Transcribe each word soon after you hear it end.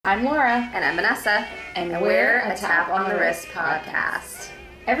I'm Laura, And I'm Vanessa. and we're a Tap on the Wrist podcast.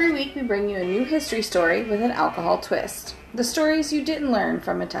 Every week we bring you a new history story with an alcohol twist. The stories you didn't learn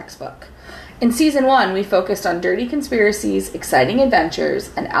from a textbook. In Season 1, we focused on dirty conspiracies, exciting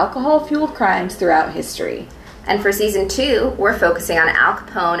adventures, and alcohol-fueled crimes throughout history. And for Season 2, we're focusing on Al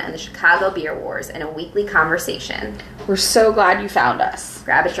Capone and the Chicago Beer Wars in a weekly conversation. We're so glad you found us.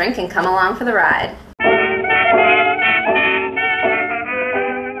 Grab a drink and come along for the ride.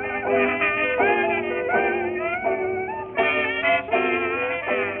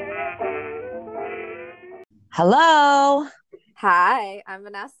 Hello. Hi, I'm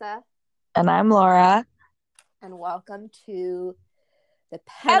Vanessa. And I'm Laura. And welcome to the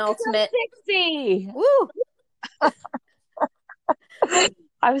penultimate... Episode 60. Woo!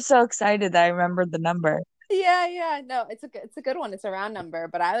 I'm so excited that I remembered the number. Yeah. No, it's a good one. It's a round number,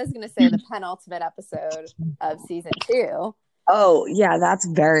 but I was going to say the penultimate episode of Season 2. Oh, yeah, that's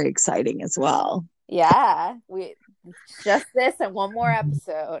very exciting as well. Yeah, just this and one more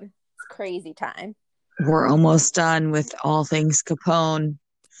episode. It's crazy time. We're almost done with all things Capone.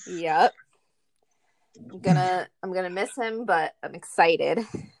 Yep. I'm gonna miss him, but I'm excited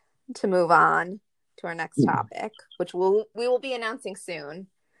to move on to our next topic, which we will be announcing soon.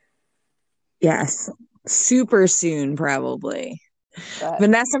 Yes, super soon, probably. But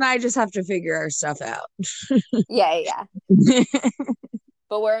Vanessa and I just have to figure our stuff out. yeah.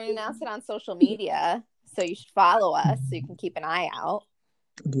 But we're gonna announce it on social media, so you should follow us so you can keep an eye out.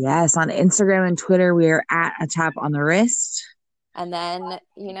 Yes, on Instagram and Twitter, we are at A Tap on the Wrist. And then,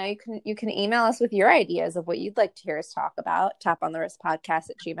 you can email us with your ideas of what you'd like to hear us talk about,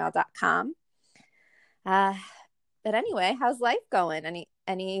 taponthewristpodcast@gmail.com. But anyway, how's life going?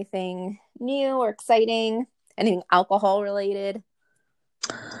 Anything new or exciting? Anything alcohol related?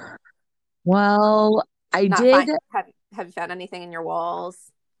 Well, I did. Have you found anything in your walls?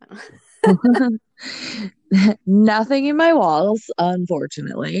 Nothing in my walls,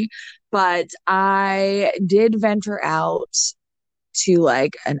 unfortunately, but I did venture out to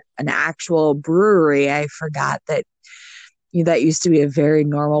like an actual brewery. I forgot that that used to be a very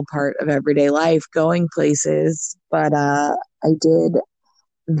normal part of everyday life, going places, but I did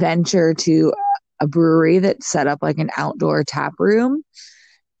venture to a brewery that set up like an outdoor tap room,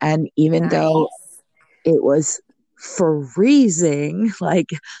 and even though it was freezing, like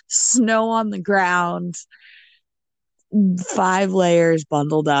snow on the ground, 5 layers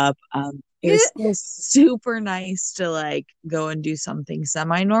bundled up, it was still super nice to like go and do something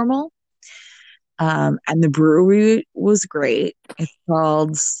semi-normal. And the brewery was great. It's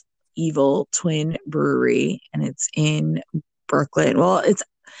called Evil Twin Brewery, and it's in Brooklyn. Well, it's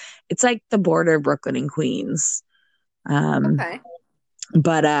like the border of Brooklyn and Queens. Okay.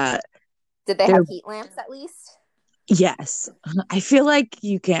 But did they have heat lamps at least? Yes. I feel like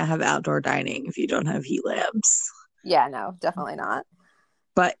you can't have outdoor dining if you don't have heat lamps. Yeah, no, definitely not.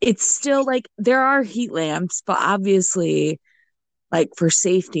 But it's still like there are heat lamps, but obviously like for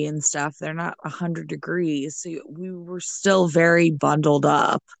safety and stuff, they're not 100 degrees. So we were still very bundled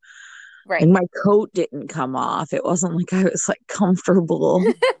up. Right. And my coat didn't come off. It wasn't like I was like comfortable.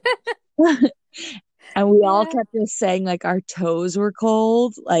 And we all kept just saying like our toes were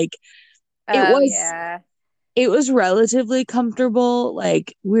cold. Like it was relatively comfortable.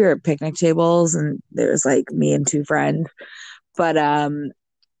 Like we were at picnic tables and there was like me and 2 friends. But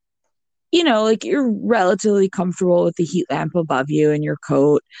like you're relatively comfortable with the heat lamp above you and your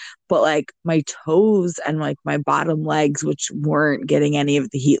coat, but like my toes and like my bottom legs, which weren't getting any of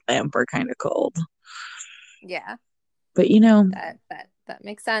the heat lamp, were kind of cold. Yeah. But that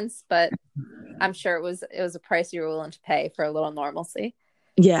makes sense, but I'm sure it was a price you were willing to pay for a little normalcy.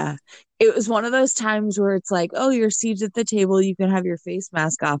 Yeah. It was one of those times where it's like, oh, you're seated at the table, you can have your face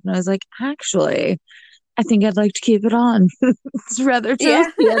mask off. And I was like, actually, I think I'd like to keep it on. It's rather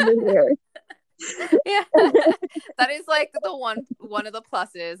toasty under here. Yeah. That is like the one of the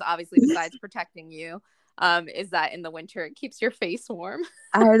pluses, obviously, besides protecting you, is that in the winter it keeps your face warm.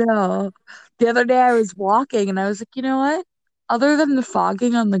 I know. The other day I was walking and I was like, you know what? Other than the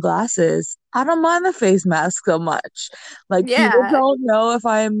fogging on the glasses, I don't mind the face mask so much. Like people don't know if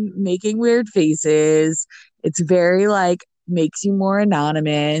I'm making weird faces. It's very like makes you more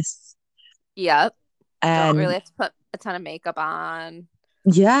anonymous. Yep. And don't really have to put a ton of makeup on.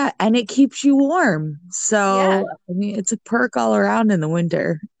 Yeah, and it keeps you warm. So I mean it's a perk all around in the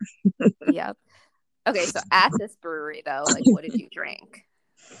winter. Yep. Okay, so at this brewery though, like what did you drink?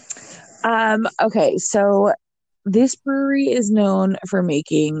 Okay, so this brewery is known for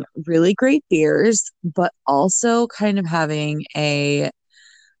making really great beers, but also kind of having a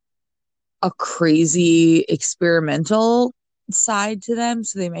crazy experimental side to them.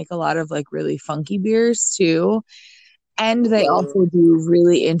 So they make a lot of like really funky beers too. And they Ooh. also do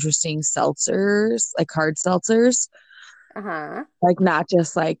really interesting seltzers, like hard seltzers. Uh-huh. Like not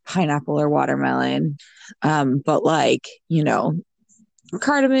just like pineapple or watermelon, but like,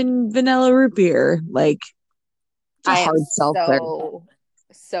 cardamom vanilla root beer, like a I am hard seltzer.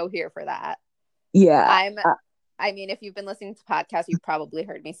 so here for that. Yeah. I mean, if you've been listening to podcasts, you've probably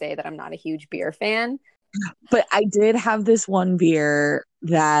heard me say that I'm not a huge beer fan. But I did have this one beer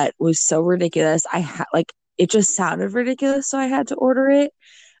that was so ridiculous. It just sounded ridiculous, so I had to order it.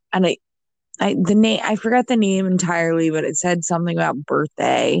 And I forgot the name entirely, but it said something about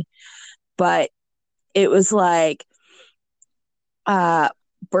birthday. But it was like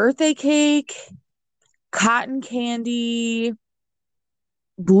birthday cake, cotton candy,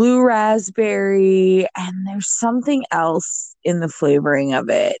 blue raspberry, and there's something else in the flavoring of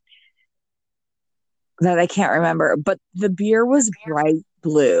it that I can't remember, but the beer was bright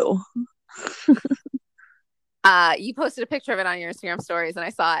blue. You posted a picture of it on your Instagram stories and I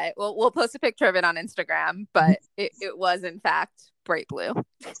saw it. We'll post a picture of it on Instagram, but it was in fact bright blue.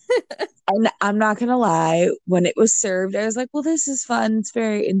 And I'm not gonna lie, when it was served, I was like, well, this is fun. It's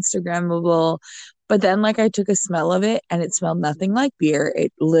very Instagrammable. But then like I took a smell of it and it smelled nothing like beer.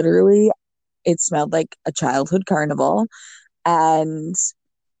 It smelled like a childhood carnival. And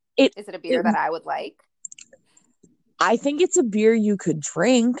Is it a beer that I would like? I think it's a beer you could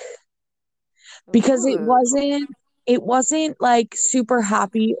drink because it wasn't like super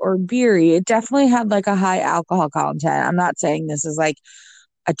hoppy or beery. It definitely had like a high alcohol content. I'm not saying this is like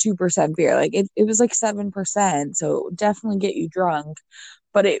a 2% beer. Like it was like 7%. So it would definitely get you drunk.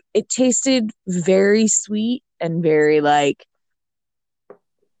 But it tasted very sweet and very like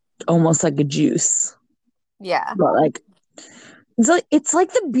almost like a juice. Yeah. But like it's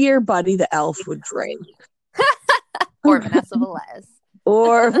like the beer buddy the elf would drink. Or Vanessa Velez.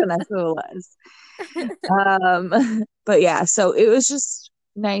 Or Vanessa Velez. But yeah, so it was just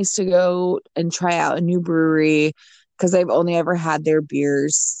nice to go and try out a new brewery because I've only ever had their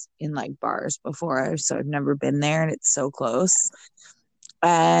beers in like bars before, so I've never been there, and it's so close.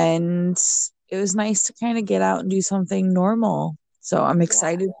 And it was nice to kind of get out and do something normal. So I'm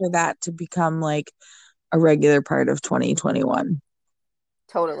excited for that to become like a regular part of 2021.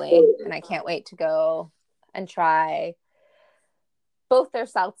 Totally. And I can't wait to go and try both their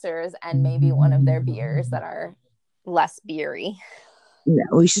seltzers and maybe one of their beers that are less beery. Yeah,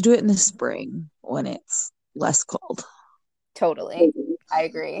 we should do it in the spring when it's less cold. Totally. I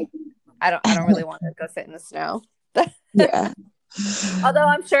agree. I don't really want to go sit in the snow. Yeah. Although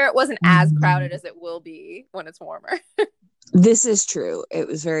I'm sure it wasn't as crowded as it will be when it's warmer. This is true. It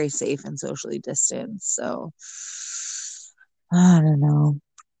was very safe and socially distanced. So I don't know.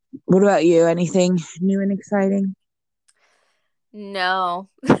 What about you? Anything new and exciting? No.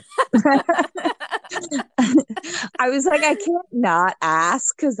 I was like, I can't not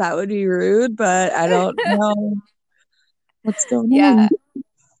ask because that would be rude, but I don't know what's going on.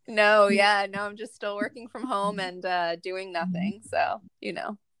 No, I'm just still working from home and doing nothing. So,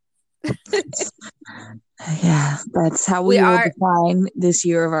 Yeah, that's how we will define this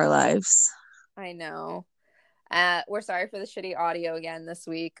year of our lives. I know. We're sorry for the shitty audio again this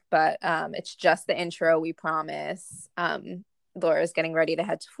week, but it's just the intro, we promise. Laura's getting ready to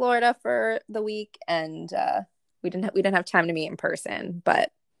head to Florida for the week, and we didn't have time to meet in person,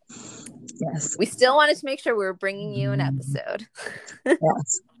 but yes, we still wanted to make sure we were bringing you an episode.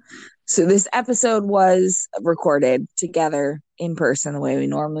 Yes. So this episode was recorded together in person the way we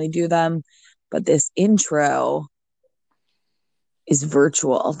normally do them, but this intro is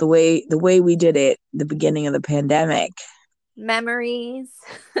virtual. The way we did it the beginning of the pandemic. Memories.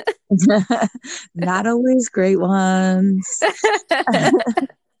 Not always great ones.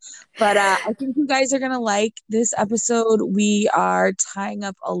 But I think you guys are going to like this episode. We are tying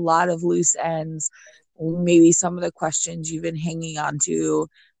up a lot of loose ends. Maybe some of the questions you've been hanging on to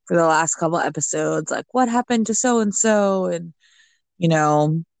for the last couple episodes, like what happened to so-and-so and,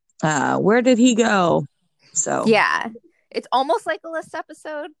 where did he go? So yeah, it's almost like a list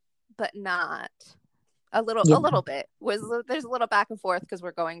episode, but not. A little bit. There's a little back and forth because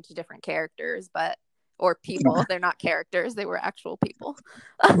we're going to different characters, or people. Yeah. They're not characters; they were actual people.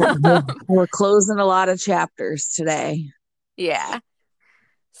 We're closing a lot of chapters today. Yeah.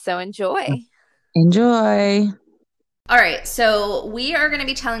 So enjoy. All right, so we are going to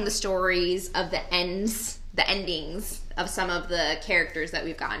be telling the stories of the endings of some of the characters that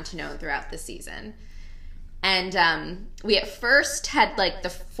we've gotten to know throughout the season. And we at first had like the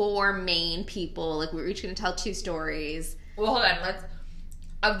 4 main people. Like we were each going to tell 2 stories. Well, hold on.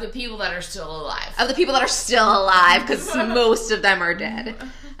 Of the people that are still alive. Of the people that are still alive, because most of them are dead.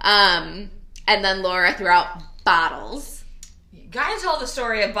 And then Laura threw out Bottles. You gotta tell the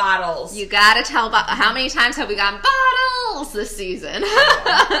story of Bottles. You gotta tell about how many times have we gotten Bottles this season?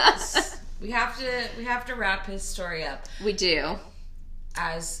 We have to wrap his story up. We do.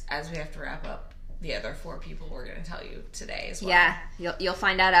 As we have to wrap up the other 4 people we're going to tell you today as well. Yeah, you'll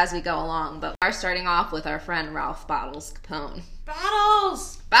find out as we go along. But we are starting off with our friend Ralph Bottles Capone.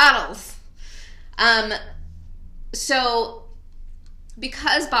 Bottles! So,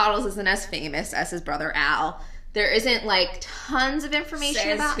 because Bottles isn't as famous as his brother Al, there isn't, like, tons of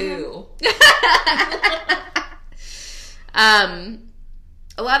information about him.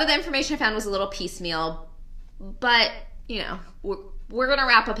 A lot of the information I found was a little piecemeal, but, you know, we're going to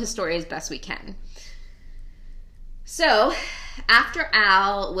wrap up his story as best we can. So, after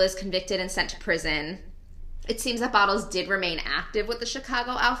Al was convicted and sent to prison, it seems that Bottles did remain active with the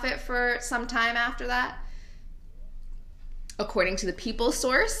Chicago outfit for some time after that. According to the People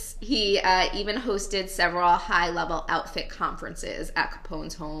source, he even hosted several high-level outfit conferences at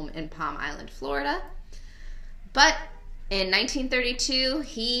Capone's home in Palm Island, Florida. But in 1932,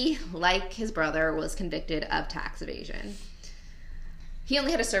 he, like his brother, was convicted of tax evasion. He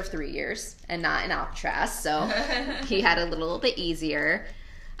only had to serve 3 years and not in Alcatraz, so he had a little bit easier.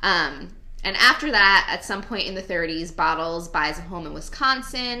 And after that, at some point in the 30s, Bottles buys a home in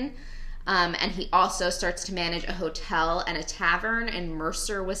Wisconsin, and he also starts to manage a hotel and a tavern in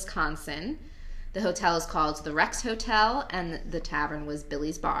Mercer, Wisconsin. The hotel is called the Rex Hotel, and the tavern was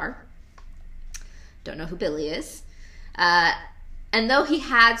Billy's Bar. Don't know who Billy is. And though he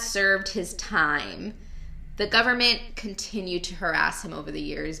had served his time, the government continued to harass him over the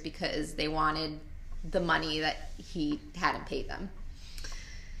years because they wanted the money that he hadn't paid them.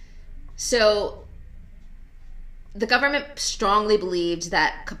 So the government strongly believed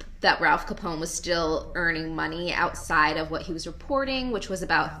that Ralph Capone was still earning money outside of what he was reporting, which was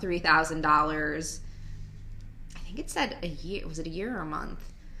about $3,000. I think it said a year. Was it a year or a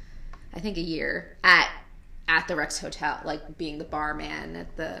month? I think a year at the Rex Hotel, like being the barman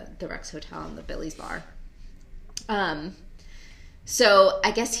at the Rex Hotel and the Billy's Bar. So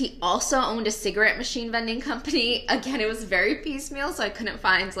I guess he also owned a cigarette machine vending company. Again, it was very piecemeal, so I couldn't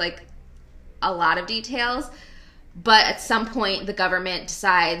find like a lot of details. But at some point, the government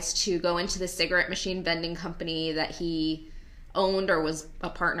decides to go into the cigarette machine vending company that he owned or was a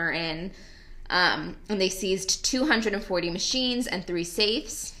partner in. And they seized 240 machines and 3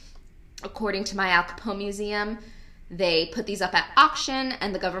 safes. According to my Al Capone Museum, they put these up at auction,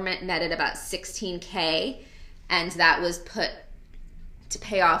 and the government netted about $16,000, and that was put to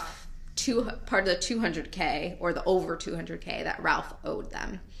pay off part of the $200,000 or the over $200,000 that Ralph owed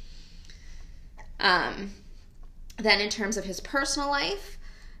them. Then in terms of his personal life,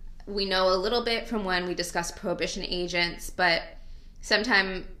 we know a little bit from when we discussed prohibition agents, but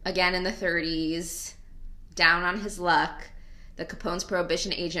sometime again in the 30s, down on his luck, the Capone's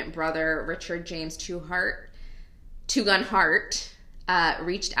prohibition agent brother, Richard James Two Gun Hart,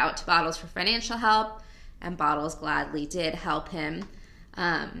 reached out to Bottles for financial help, and Bottles gladly did help him.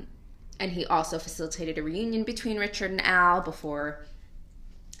 And he also facilitated a reunion between Richard and Al before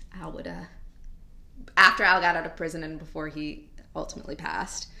Al would, after Al got out of prison and before he ultimately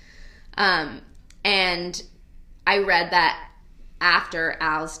passed. And I read that after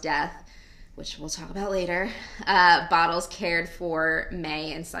Al's death, which we'll talk about later, Bottles cared for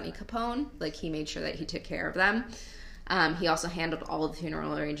May and Sonny Capone. Like, he made sure that he took care of them. He also handled all of the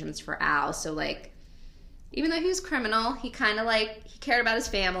funeral arrangements for Al. So, like, even though he was criminal, he kind of, like, he cared about his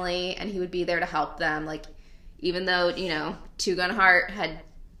family, and he would be there to help them. Like, even though, you know, Two Gun Hart had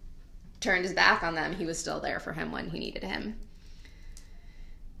turned his back on them, he was still there for him when he needed him.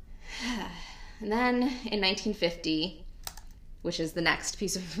 And then, in 1950... which is the next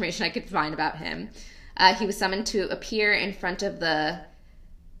piece of information I could find about him, he was summoned to appear in front of the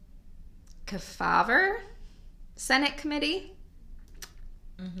Kefauver Senate Committee.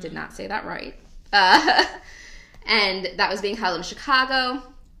 Mm-hmm. Did not say that right. And that was being held in Chicago.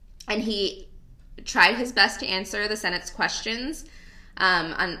 And he tried his best to answer the Senate's questions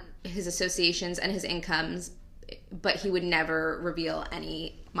on his associations and his incomes, but he would never reveal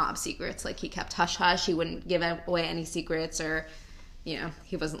any mob secrets. Like, he kept hush-hush. He wouldn't give away any secrets, or, you know,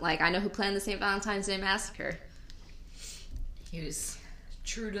 he wasn't like, I know who planned the St. Valentine's Day Massacre. He was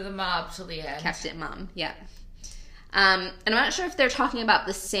true to the mob till the end. Kept it mum, yeah. And I'm not sure if they're talking about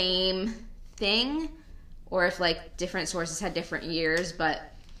the same thing, or if, like, different sources had different years, but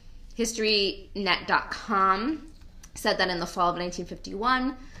HistoryNet.com said that in the fall of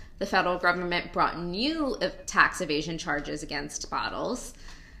 1951, the federal government brought new tax evasion charges against Bottles.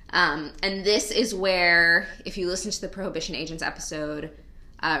 And this is where, if you listen to the Prohibition Agents episode,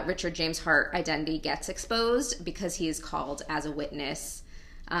 Richard James Hart identity gets exposed because he is called as a witness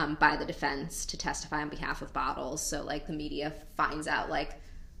by the defense to testify on behalf of Bottles. So, like, the media finds out, like,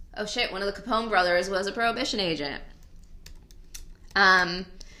 oh shit, one of the Capone brothers was a Prohibition agent.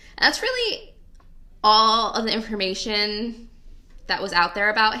 That's really all of the information that was out there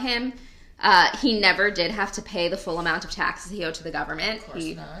about him. He never did have to pay the full amount of taxes he owed to the government. Of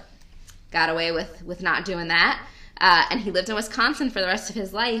course not. Got away with not doing that. And he lived in Wisconsin for the rest of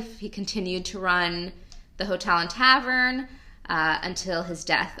his life. He continued to run the hotel and tavern until his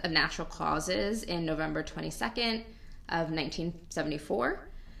death of natural causes in November 22nd of 1974.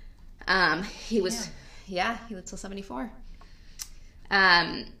 He lived till 74.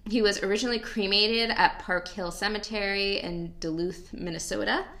 He was originally cremated at Park Hill Cemetery in Duluth,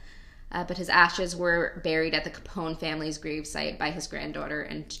 Minnesota, but his ashes were buried at the Capone family's gravesite by his granddaughter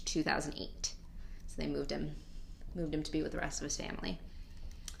in 2008. So they moved him to be with the rest of his family.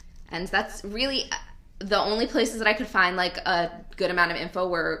 And that's really the only places that I could find like a good amount of info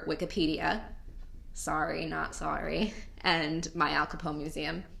were Wikipedia, sorry, not sorry, and my Al Capone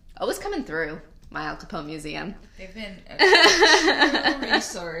Museum. Always coming through. My Al Capone Museum. They've been a true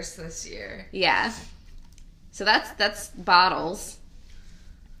resource this year. Yeah. So that's Bottles.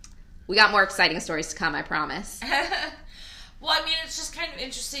 We got more exciting stories to come, I promise. Well, I mean, it's just kind of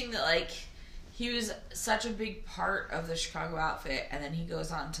interesting that, like, he was such a big part of the Chicago outfit, and then he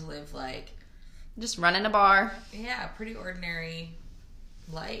goes on to live, like... just running a bar. Yeah, pretty ordinary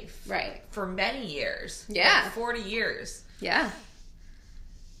life. Right. For many years. Yeah. Like 40 years. Yeah.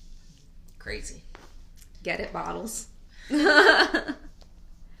 Crazy. Get it, Bottles. I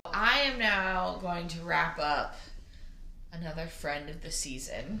am now going to wrap up another friend of the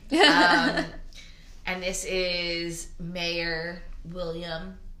season. And this is Mayor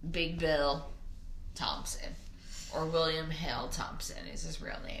William Big Bill Thompson. Or William Hale Thompson is his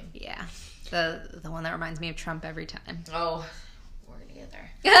real name. Yeah. The one that reminds me of Trump every time. Oh, we're going to get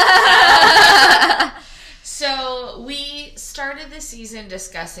there. So we started the season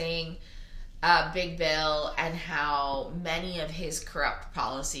discussing Big Bill and how many of his corrupt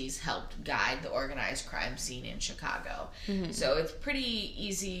policies helped guide the organized crime scene in Chicago. Mm-hmm. So it's pretty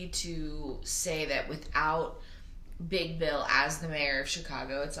easy to say that without Big Bill as the mayor of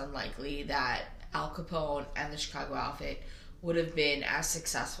Chicago, it's unlikely that Al Capone and the Chicago outfit would have been as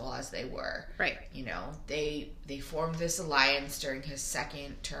successful as they were. Right. You know, they formed this alliance during his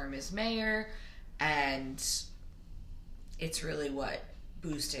second term as mayor, and it's really what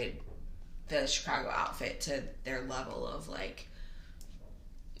boosted the Chicago outfit to their level of, like,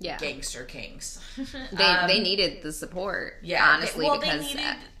 gangster kings. They needed the support, honestly, because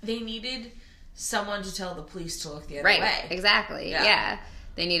they needed someone to tell the police to look the other way. Right, exactly. Yeah.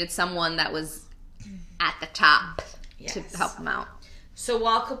 They needed someone that was at the top to help them out. So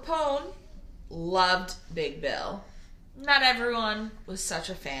while Capone loved Big Bill, not everyone was such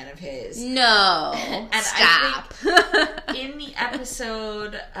a fan of his. No. And stop. I think in the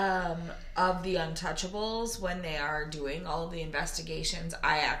episode of The Untouchables, when they are doing all of the investigations,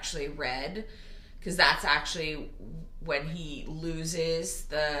 I actually read, because that's actually when he loses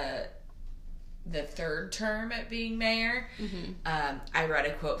the third term at being mayor. Mm-hmm. I read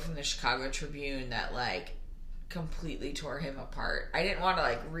a quote from the Chicago Tribune that, like, completely tore him apart. I didn't want to,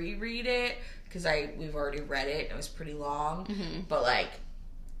 like, reread it, because we've already read it, and it was pretty long, mm-hmm. but, like,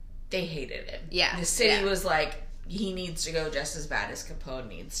 they hated him. Yeah. The city was like, he needs to go just as bad as Capone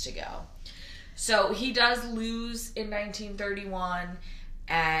needs to go. So he does lose in 1931,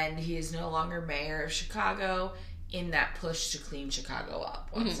 and he is no longer mayor of Chicago in that push to clean Chicago up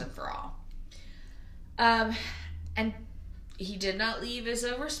once mm-hmm. and for all. And he did not leave as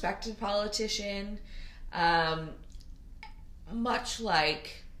a respected politician, much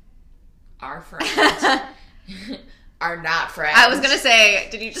like our friends are not friends. I was going to say,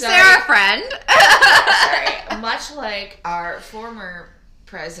 did you just say our friend? Sorry. Much like our former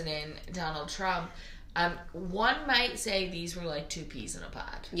president, Donald Trump, one might say these were like two peas in a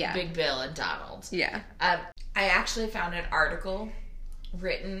pod. Yeah. Big Bill and Donald. Yeah. I actually found an article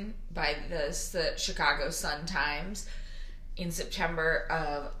written by the Chicago Sun-Times in September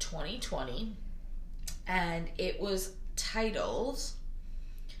of 2020, and it was titled,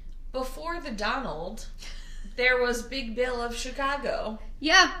 "Before the Donald, there was Big Bill of Chicago."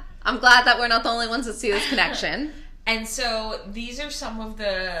 Yeah, I'm glad that we're not the only ones that see this connection. And so these are some of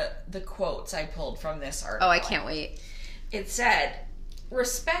the quotes I pulled from this article. Oh, I can't wait. It said,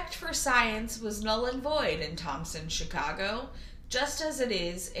 "Respect for science was null and void in Thompson's Chicago. just as it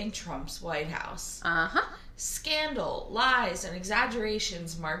is in Trump's White House. Uh-huh. Scandal, lies, and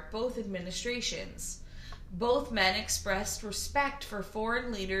exaggerations marked both administrations. Both men expressed respect for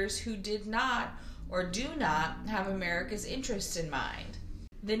foreign leaders who did not or do not have America's interest in mind.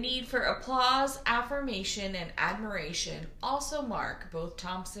 The need for applause, affirmation, and admiration also mark both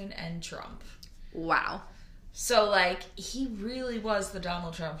Thompson and Trump. Wow. So, like, he really was the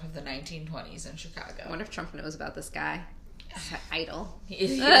Donald Trump of the 1920s in Chicago. I wonder if Trump knows about this guy. Idol.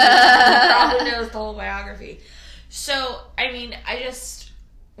 He probably knows the whole biography. So, I mean, I just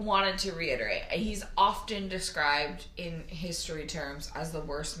wanted to reiterate. He's often described in history terms as the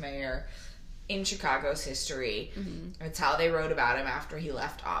worst mayor in Chicago's history. Mm-hmm. It's how they wrote about him after he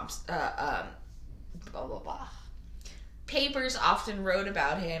left blah, blah, blah. Papers often wrote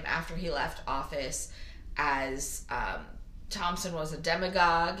about him after he left office as Thompson was a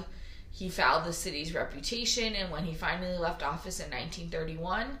demagogue. He fouled the city's reputation, and when he finally left office in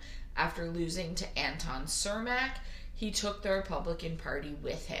 1931, after losing to Anton Cermak, he took the Republican Party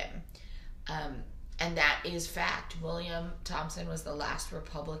with him. And that is fact. William Thompson was the last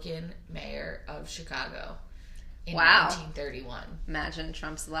Republican mayor of Chicago in 1931. Imagine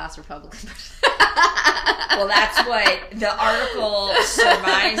Trump's the last Republican. Well, that's what the article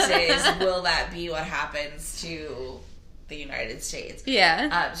surmises. Will that be what happens to the United States?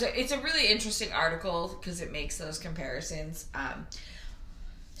 Yeah. So it's a really interesting article because it makes those comparisons.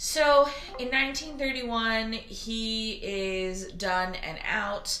 So in 1931, he is done and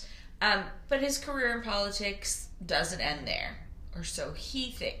out. But his career in politics doesn't end there, or so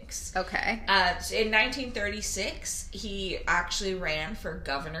he thinks. Okay. So in 1936, he actually ran for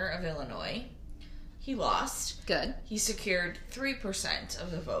governor of Illinois. He lost. Good. He secured 3%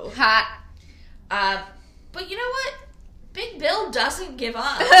 of the vote. Hot. But you know what? Big Bill doesn't give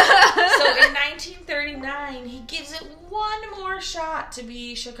up. So in 1939, he gives it one more shot to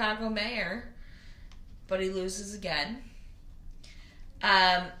be Chicago mayor, but he loses again.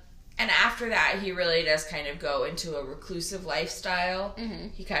 And after that, he really does kind of go into a reclusive lifestyle. Mm-hmm.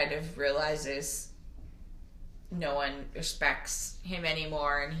 He kind of realizes no one respects him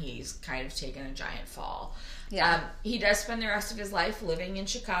anymore, and he's kind of taken a giant fall. Yeah. He does spend the rest of his life living in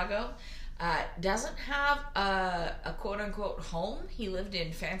Chicago. Doesn't have a quote-unquote home. He lived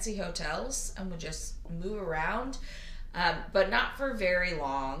in fancy hotels and would just move around. But not for very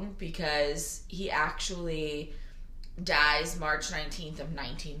long, because he actually dies March 19th of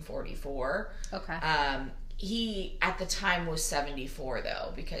 1944. Okay. He, at the time, was 74,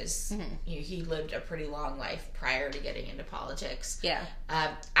 though, because he lived a pretty long life prior to getting into politics. Yeah.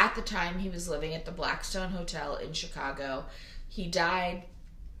 At the time, he was living at the Blackstone Hotel in Chicago. He died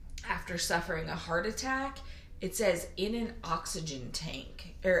after suffering a heart attack. It says in an oxygen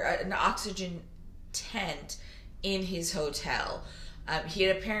tank, or an oxygen tent in his hotel. He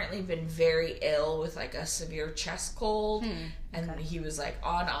had apparently been very ill with like a severe chest cold, and he was like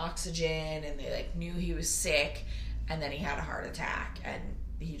on oxygen, and they like knew he was sick, and then he had a heart attack, and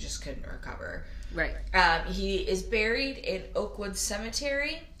he just couldn't recover. Right. He is buried in Oakwood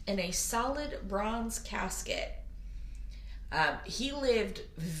Cemetery in a solid bronze casket. He lived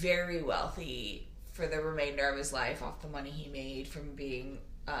very wealthy for the remainder of his life off the money he made from being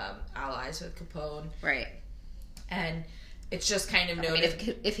allies with Capone. Right. And it's just kind of noted. I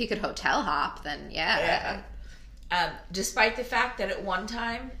mean, if he could hotel hop, then yeah. Despite the fact that at one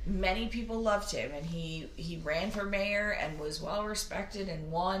time many people loved him, and he ran for mayor and was well respected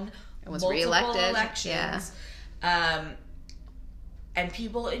and won multiple elections. Yeah. And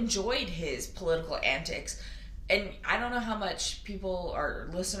people enjoyed his political antics. And I don't know how much people or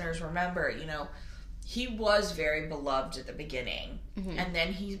listeners remember, he was very beloved at the beginning. Mm-hmm. And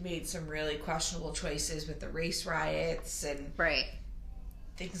then he made some really questionable choices with the race riots and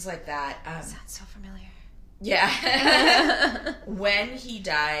things like that. Sounds so familiar. Yeah. When he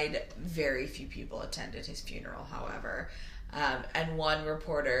died, very few people attended his funeral, however. And one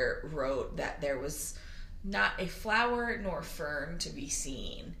reporter wrote that there was not a flower nor fern to be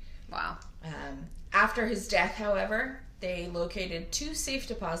seen. Wow. After his death, however, they located 2 safe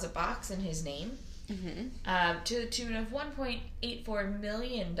deposit boxes in his name. Mm-hmm. To the tune of $1.84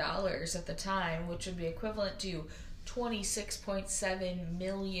 million at the time, which would be equivalent to $26.7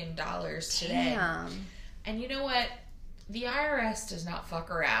 million today. Damn. And you know what? The IRS does not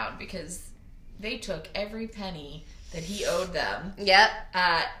fuck around, because they took every penny that he owed them. Yep.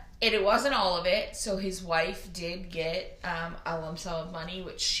 And it wasn't all of it, so his wife did get a lump sum of money,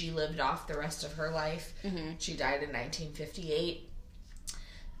 which she lived off the rest of her life. Mm-hmm. She died in 1958.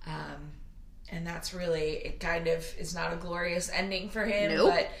 And that's really, it kind of is not a glorious ending for him.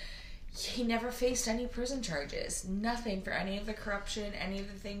 Nope. But he never faced any prison charges. Nothing for any of the corruption, any of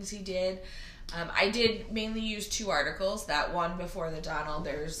the things he did. I did mainly use 2 articles. That one before the Donald,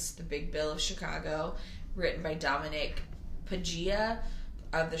 there's the Big Bill of Chicago, written by Dominic Paggia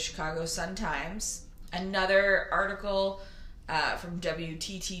of the Chicago Sun-Times. Another article from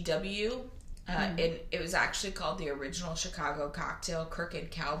WTTW. It was actually called The Original Chicago Cocktail Crooked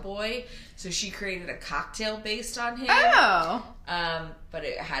Cowboy. So she created a cocktail based on him. Oh. But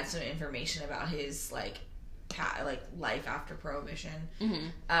it had some information about his life after Prohibition. Mm-hmm.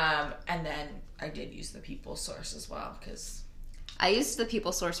 And then I did use the People source as well, because I used the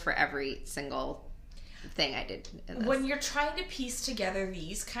People source for every single thing I did in this. When you're trying to piece together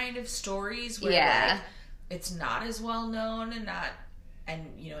these kind of stories where like, it's not as well known and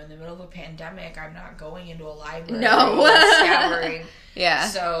you know, in the middle of a pandemic, I'm not going into a library scouring. Yeah.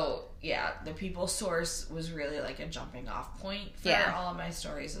 So yeah, the People source was really like a jumping off point for all of my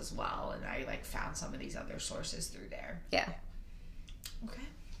stories as well, and I like found some of these other sources through there. Yeah. Okay.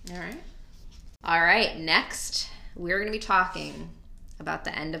 All right. Next, we're going to be talking about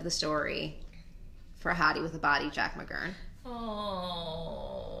the end of the story for Hottie with a Body, Jack McGurn.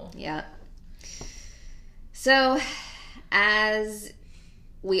 Oh. Yep. So, as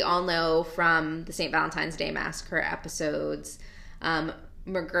we all know from the St. Valentine's Day Massacre episodes,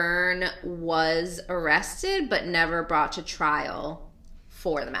 McGurn was arrested but never brought to trial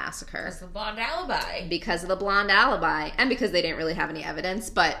for the massacre. Because of the blonde alibi. Because of the blonde alibi. And because they didn't really have any evidence,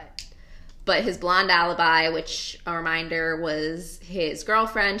 but his blonde alibi, which, a reminder, was his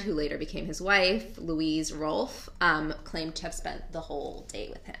girlfriend, who later became his wife, Louise Rolfe, claimed to have spent the whole day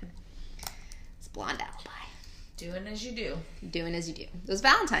with him. It's blonde alibi. Doing as you do. Doing as you do. It was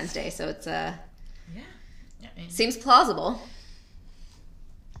Valentine's Day, so it's seems plausible.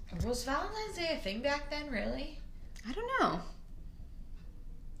 Was Valentine's Day a thing back then, really? I don't know.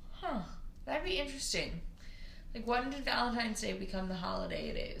 Huh. That'd be interesting. Like, when did Valentine's Day become the holiday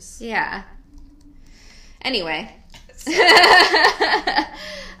it is? Yeah. Anyway.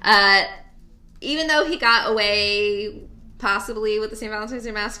 Even though he got away possibly with the St. Valentine's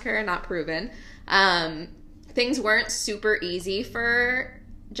Day Massacre, not proven, things weren't super easy for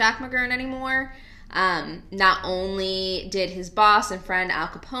Jack McGurn anymore. Not only did his boss and friend Al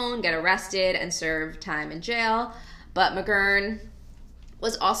Capone get arrested and serve time in jail, but McGurn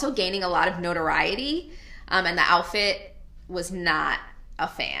was also gaining a lot of notoriety, and the outfit was not a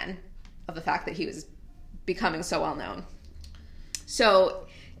fan of the fact that he was becoming so well known. So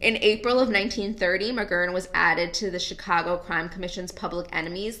in April of 1930, McGurn was added to the Chicago Crime Commission's public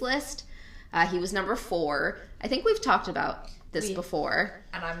enemies list. He was number 4. I think we've talked about this before.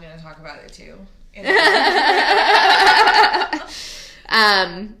 And I'm going to talk about it too.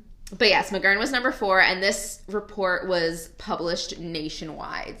 But yes, McGurn was number 4, and this report was published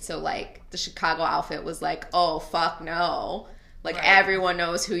nationwide. So, like, the Chicago outfit was like, oh, fuck no. Like, everyone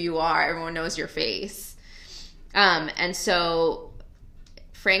knows who you are. Everyone knows your face. And so,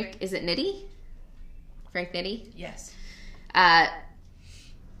 Frank, is it Nitti? Frank Nitti? Yes.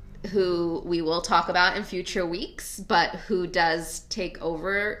 Who we will talk about in future weeks, but who does take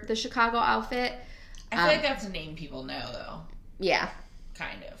over the Chicago outfit. I feel like that's a name people know, though. Yeah.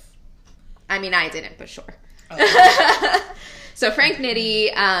 Kind of. I mean, I didn't, but sure. Okay. So Frank Nitti,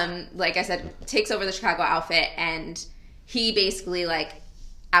 like I said, takes over the Chicago outfit, and he basically, like,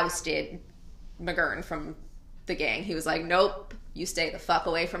 ousted McGurn from the gang. He was like, nope, you stay the fuck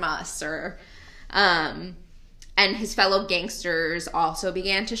away from us, or... and his fellow gangsters also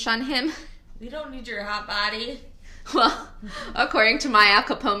began to shun him. We don't need your hot body. Well, according to my Al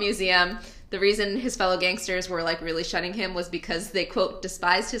Capone Museum, the reason his fellow gangsters were, like, really shunning him was because they, quote,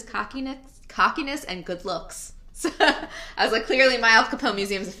 despised his cockiness and good looks. So I was like, clearly my Al Capone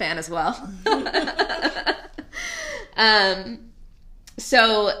Museum's a fan as well.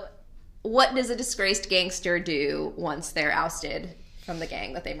 So what does a disgraced gangster do once they're ousted from the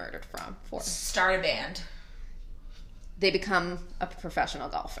gang that they murdered for? Start a band. They become a professional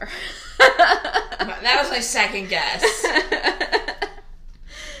golfer. That was my second guess.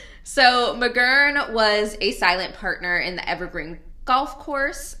 So McGurn was a silent partner in the Evergreen Golf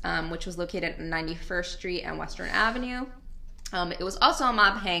Course, which was located on 91st Street and Western Avenue. It was also a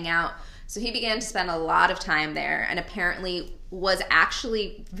mob hangout, so he began to spend a lot of time there, and apparently was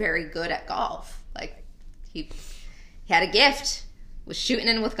actually very good at golf. Like, he had a gift, was shooting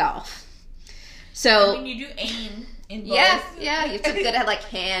in with golf. So, I mean, you do aim in both. Yeah, you have to be good at, like,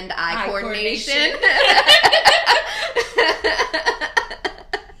 hand-eye coordination.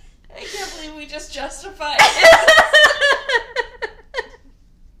 I can't believe we just justified it.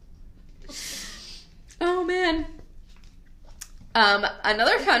 Oh, man.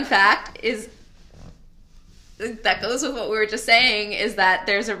 Another fun fact is that goes with what we were just saying is that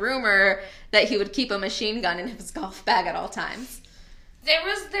there's a rumor that he would keep a machine gun in his golf bag at all times. There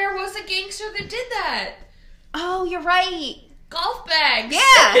was a gangster that did that. Oh, you're right. Golf bags.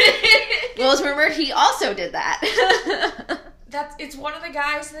 Yeah. Well, it's rumored he also did that. It's one of the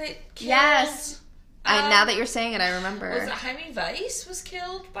guys that killed. Yes. Now that you're saying it, I remember. Was it Jaime Weiss was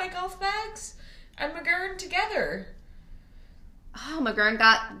killed by golf bags? And McGurn together. Oh, McGurn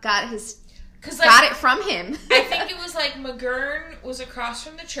got his... got it from him. I think it was like McGurn was across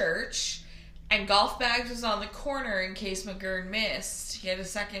from the church and golf bags was on the corner in case McGurn missed. He had a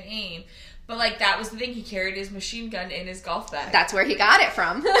second aim. But like that was the thing. He carried his machine gun in his golf bag. That's where he got it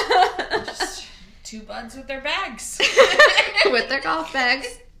from. Just two buds with their bags. With their golf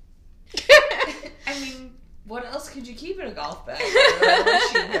bags. I mean, what else could you keep in a golf bag? A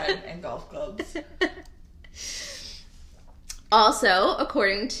machine gun and golf clubs. Also,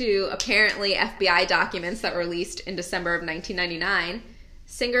 according to apparently FBI documents that were released in December of 1999,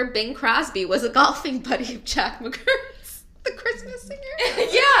 singer Bing Crosby was a golfing buddy of Jack McGurn's, the Christmas singer.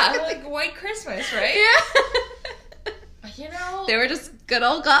 Yeah, like White Christmas, right? Yeah. You know, they were just good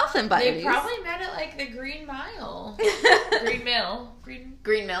old golfing buddies. They probably met at like the Green Mile. Green Mill. Green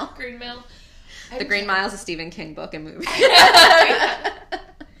Mill. Green Mill. The Green Mile is a Stephen King book and movie.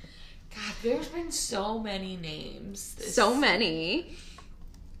 God, there's been so many names. So many.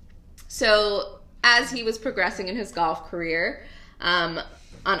 So, as he was progressing in his golf career, on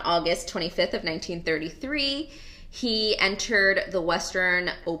August 25th of 1933, he entered the Western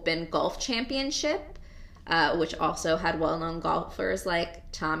Open Golf Championship, which also had well-known golfers like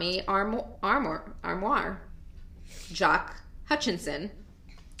Tommy Armour, Jock Hutchinson.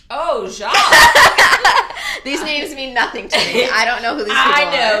 Oh, Jacques. These names mean nothing to me. I don't know who these people are.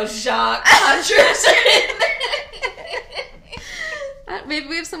 I know Jacques Hutchinson. Maybe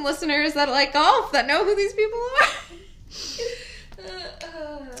we have some listeners that like golf that know who these people are.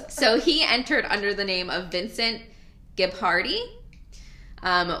 So he entered under the name of Vincent Gibhardy,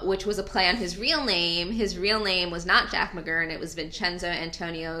 which was a play on his real name. His real name was not Jack McGurn. It was Vincenzo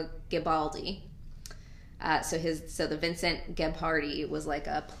Antonio Gibaldi. So the Vincent Gibhardy was like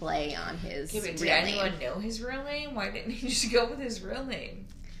a play on his real name. Did anyone know his real name? Why didn't he just go with his real name?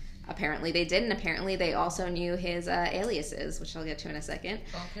 Apparently they did, and apparently they also knew his aliases, which I'll get to in a second.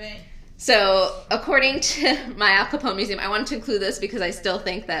 Okay. So, according to my Al Capone Museum, I wanted to include this because I still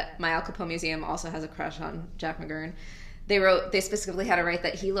think that my Al Capone Museum also has a crush on Jack McGurn. They specifically had to write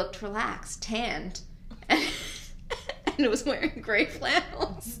that he looked relaxed, tanned, and was wearing gray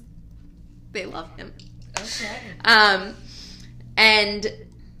flannels. They love him. Okay. And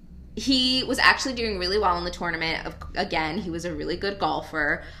he was actually doing really well in the tournament. Again, he was a really good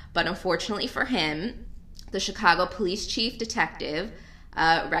golfer, but unfortunately for him, the Chicago police chief detective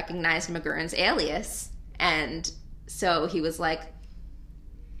recognized McGurn's alias, and so he was like,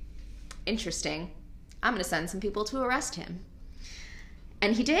 interesting, I'm going to send some people to arrest him.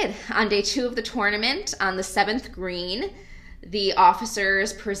 And he did. On day 2 of the tournament, on the 7th green, the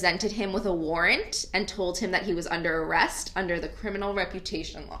officers presented him with a warrant and told him that he was under arrest under the criminal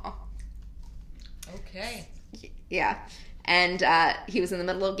reputation law. Okay. Yeah. And he was in the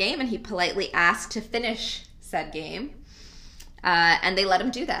middle of a game, and he politely asked to finish said game. And they let him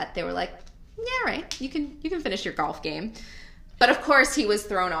do that. They were like, yeah, right, you can finish your golf game. But of course he was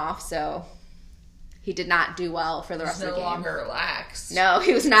thrown off, so he did not do well for the rest of the game. No longer relaxed. No,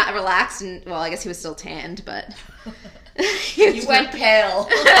 he was not relaxed, and well, I guess he was still tanned, but he went pale.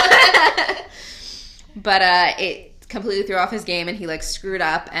 But it completely threw off his game, and he like screwed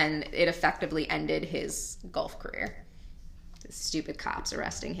up, and it effectively ended his golf career. The stupid cops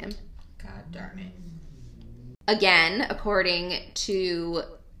arresting him. God darn it. Again, according to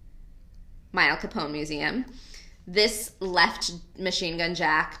my Al Capone Museum, this left Machine Gun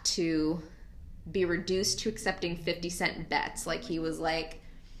Jack to be reduced to accepting 50-cent bets. Like, he was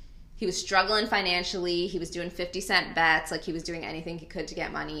struggling financially. He was doing 50-cent bets. Like, he was doing anything he could to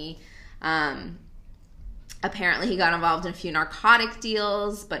get money. Apparently, he got involved in a few narcotic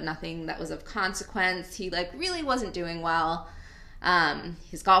deals, but nothing that was of consequence. He, like, really wasn't doing well.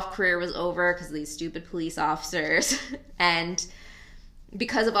 His golf career was over because of these stupid police officers. And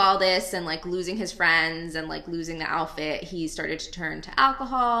because of all this and like losing his friends and like losing the outfit, he started to turn to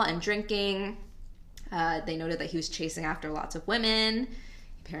alcohol and drinking. They noted that he was chasing after lots of women.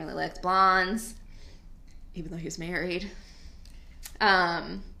 He apparently liked blondes, even though he was married.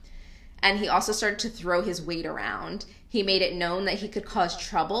 And he also started to throw his weight around. He made it known that he could cause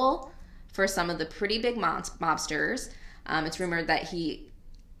trouble for some of the pretty big mobsters. It's rumored that he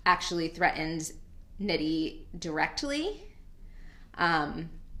actually threatened Nitti directly.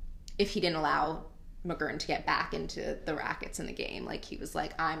 if he didn't allow McGurn to get back into the rackets in the game. Like, he was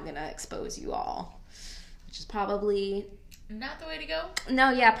like, I'm going to expose you all. Which is probably... not the way to go? No,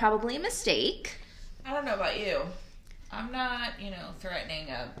 yeah, probably a mistake. I don't know about you. I'm not, threatening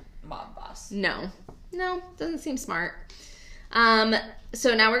a mob boss. No, doesn't seem smart.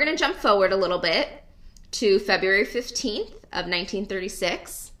 So now we're going to jump forward a little bit to February 15th of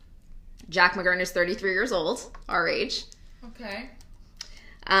 1936. Jack McGurn is 33 years old, our age. Okay.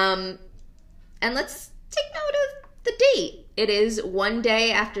 And let's take note of the date. It is one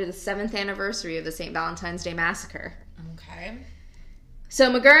day after the 7th anniversary of the St. Valentine's Day Massacre. Okay.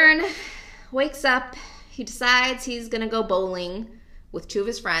 So McGurn wakes up. He decides he's going to go bowling with two of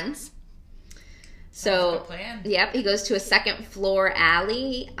his friends. So, that's a good plan. Yep, he goes to a second floor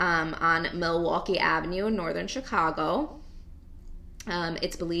alley on Milwaukee Avenue in northern Chicago.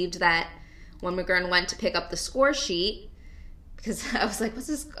 It's believed that when McGurn went to pick up the score sheet, because I was like, what's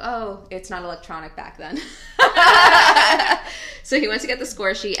this? Oh, it's not electronic back then. So he went to get the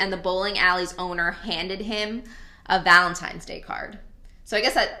score sheet, and the bowling alley's owner handed him a Valentine's Day card. So I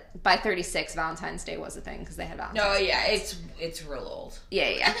guess that by 36, Valentine's Day was a thing because they had Valentine's No, Day. yeah, it's real old.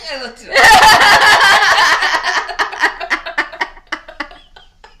 Yeah. I looked it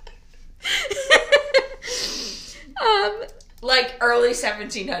up. Like early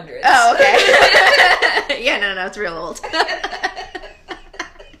 1700s. Oh, okay. Yeah, no, it's real old.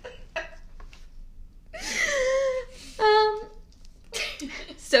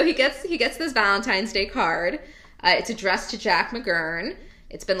 So he gets this Valentine's Day card. It's addressed to Jack McGurn.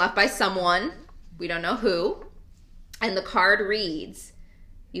 It's been left by someone. We don't know who. And the card reads,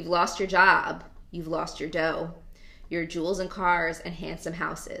 "You've lost your job. You've lost your dough. Your jewels and cars and handsome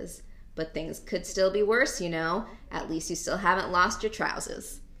houses. But things could still be worse, At least you still haven't lost your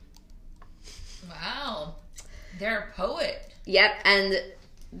trousers." Wow. They're a poet. Yep, and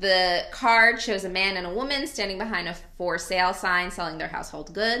the card shows a man and a woman standing behind a for sale sign selling their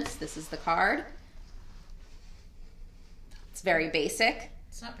household goods. This is the card. It's very basic.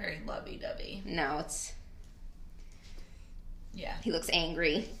 It's not very lovey-dovey. No, it's... Yeah. He looks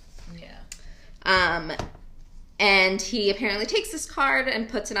angry. Yeah. And he apparently takes this card and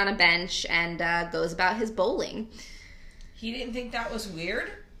puts it on a bench and goes about his bowling. He didn't think that was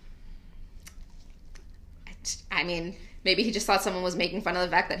weird? I mean, maybe he just thought someone was making fun of the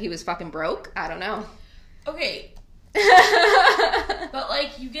fact that he was fucking broke. I don't know. Okay.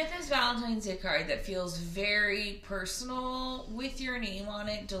 But, you get this Valentine's Day card that feels very personal with your name on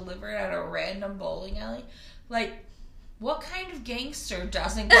it, delivered at a random bowling alley. What kind of gangster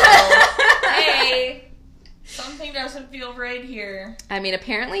doesn't go, hey, something doesn't feel right here? I mean,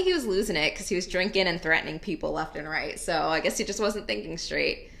 apparently he was losing it because he was drinking and threatening people left and right. So I guess he just wasn't thinking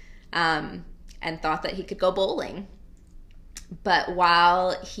straight and thought that he could go bowling. But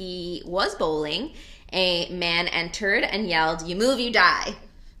while he was bowling, a man entered and yelled, "You move, you die."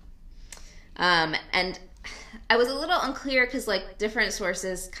 And I was a little unclear because, different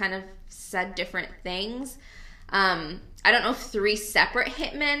sources kind of said different things. I don't know if 3 separate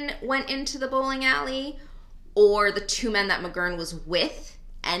hitmen went into the bowling alley or the 2 men that McGurn was with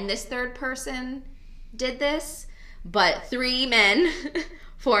and this third person did this. But 3 men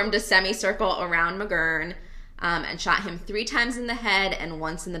formed a semicircle around McGurn and shot him 3 times in the head and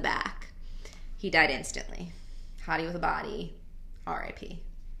once in the back. He died instantly. Hottie with a body. R.I.P.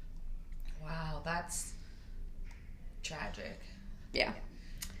 Wow, that's tragic. Yeah.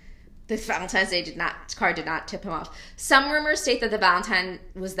 The Valentine's Day card did not tip him off. Some rumors state that the Valentine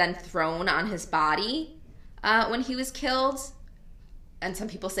was then thrown on his body when he was killed. And some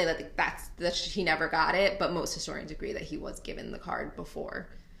people say that he never got it, but most historians agree that he was given the card before.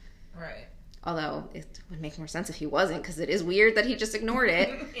 Right. Although it would make more sense if he wasn't, because it is weird that he just ignored it.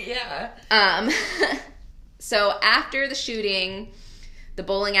 Yeah. So after the shooting, the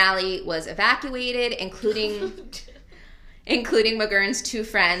bowling alley was evacuated, including McGurn's 2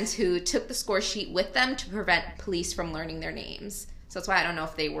 friends who took the score sheet with them to prevent police from learning their names. So that's why I don't know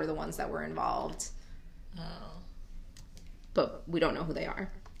if they were the ones that were involved. Oh. But we don't know who they are.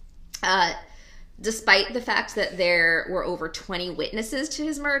 Despite the fact that there were over 20 witnesses to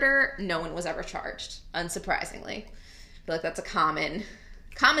his murder, no one was ever charged, unsurprisingly. I feel like that's a common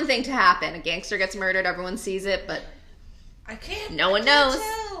thing to happen. A gangster gets murdered, everyone sees it, but no one knows.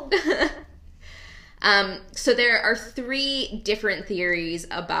 So there are 3 different theories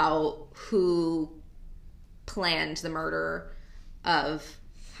about who planned the murder of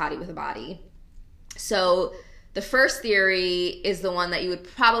Hottie with a Body. So the first theory is the one that you would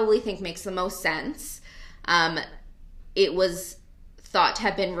probably think makes the most sense. It was thought to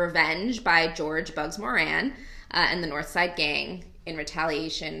have been revenge by George Bugs Moran and the North Side Gang. in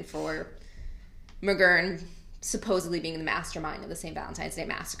retaliation for McGurn supposedly being the mastermind of the St. Valentine's Day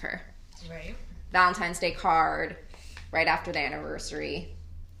Massacre. Right. Valentine's Day card, right after the anniversary.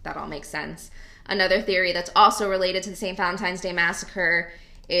 That all makes sense. Another theory that's also related to the St. Valentine's Day Massacre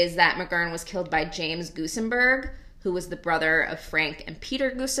is that McGurn was killed by James Gusenberg, who was the brother of Frank and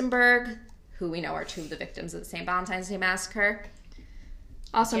Peter Gusenberg, who we know are two of the victims of the St. Valentine's Day Massacre.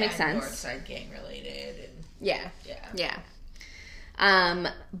 Also makes sense. Northside gang related. And Yeah.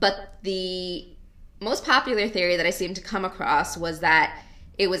 But the most popular theory that I seemed to come across was that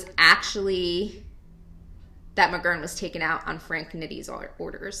it was actually that McGurn was taken out on Frank Nitty's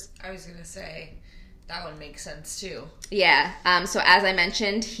orders. I was going to say, that one makes sense too. Yeah. So as I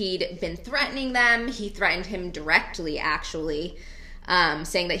mentioned, he'd been threatening them. He threatened him directly, actually,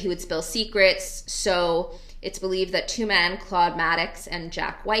 saying that he would spill secrets. So it's believed that two men, Claude Maddox and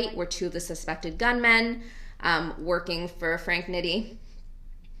Jack White, were two of the suspected gunmen working for Frank Nitty.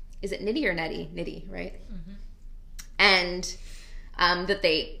 Is it Nitty or Nettie? Nitty, right? Mm-hmm. And that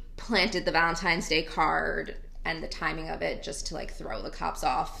they planted the Valentine's Day card and the timing of it just to, like, throw the cops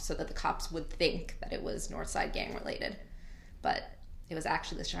off so that the cops would think that it was Northside gang related. But it was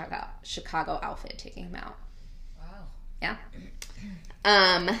actually the Chicago outfit taking him out. Wow.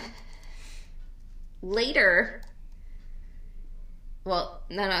 Yeah. Later, well,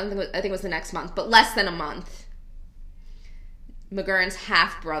 no, I think it was the next month, but less than a month, McGurn's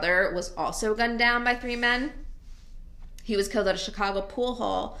half-brother was also gunned down by three men. He was killed at a Chicago pool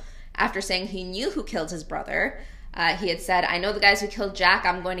hall after saying he knew who killed his brother. He had said, "I know the guys who killed Jack,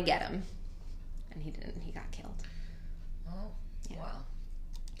 I'm going to get him." And he didn't. He got killed. Oh, yeah. Wow.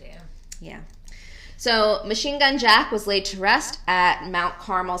 Damn. Yeah. So Machine Gun Jack was laid to rest at Mount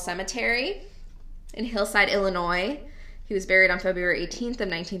Carmel Cemetery in Hillside, Illinois. He was buried on February 18th of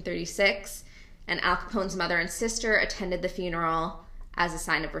 1936. And Al Capone's mother and sister attended the funeral as a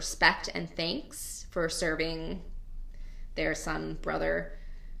sign of respect and thanks for serving their son, brother,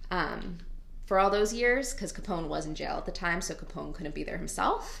 for all those years, because Capone was in jail at the time, so Capone couldn't be there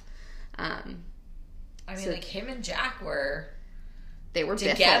himself. Like, him and Jack were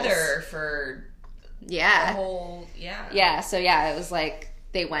together biffles for the whole, so it was like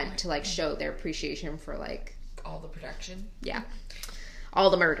they went to, like, show their appreciation for, like, all the protection. Yeah. All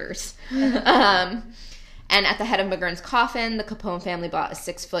the murders. And at the head of McGurn's coffin, the Capone family bought a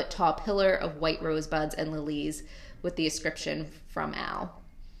 6-foot-tall pillar of white rosebuds and lilies with the inscription "From Al,"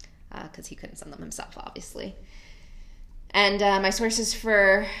 because he couldn't send them himself, obviously. And my sources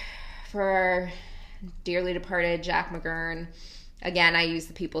for our dearly departed Jack McGurn, again, I use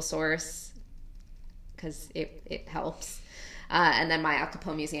the People source because it helps. And then my Al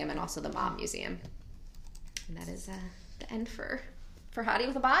Capone Museum and also the Mob Museum. And that is the end for Hottie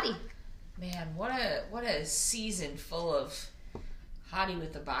with a Body. Man, what a season full of Hottie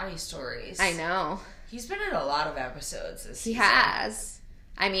with the Body stories. I know. He's been in a lot of episodes this season. He has.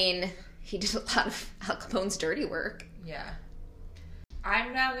 I mean, he did a lot of Al Capone's dirty work. Yeah.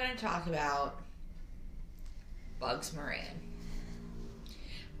 I'm now going to talk about Bugs Moran.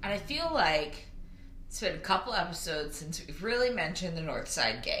 And I feel like it's been a couple episodes since we've really mentioned the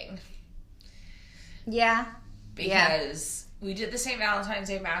Northside Gang. Yeah. Because we did the St. Valentine's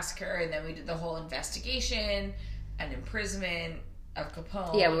Day Massacre, and then we did the whole investigation and imprisonment of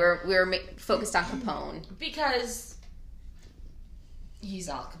Capone. Yeah, we were focused on Capone. Because he's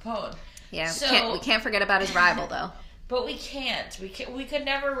Al Capone. Yeah, so, we can't forget about his rival, though. But we can't. We could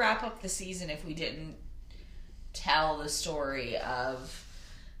never wrap up the season if we didn't tell the story of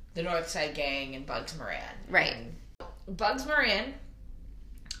the Northside Gang and Bugs Moran. Right. And Bugs Moran,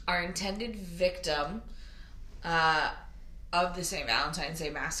 our intended victim of the St. Valentine's Day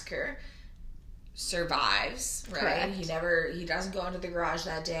Massacre, survives, right? Correct. He doesn't go into the garage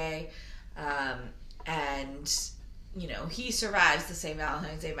that day, and, you know, he survives the St.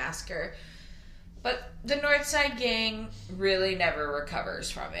 Valentine's Day Massacre, but the Northside Gang really never recovers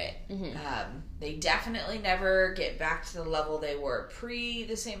from it. Mm-hmm. They definitely never get back to the level they were pre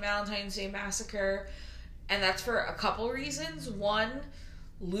the St. Valentine's Day Massacre, and that's for a couple reasons. One,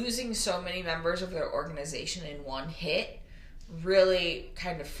 losing so many members of their organization in one hit really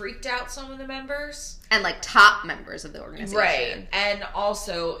kind of freaked out some of the members. And, like, top members of the organization. Right. And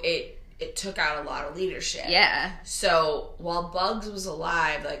also, it took out a lot of leadership. Yeah. So, while Bugs was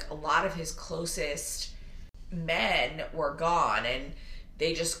alive, like, a lot of his closest men were gone, and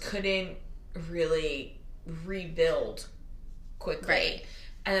they just couldn't really rebuild quickly. Right.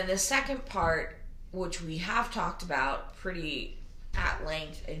 And then the second part, which we have talked about pretty at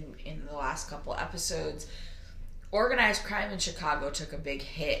length in the last couple episodes, organized crime in Chicago took a big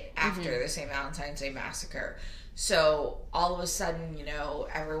hit after the St. Valentine's Day Massacre. So all of a sudden, you know,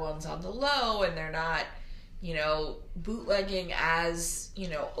 everyone's on the low and they're not, you know, bootlegging as, you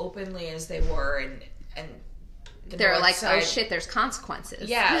know, openly as they were, and they're like, oh shit, there's consequences.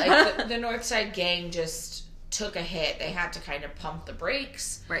 Yeah, like the Northside Gang just took a hit. They had to kind of pump the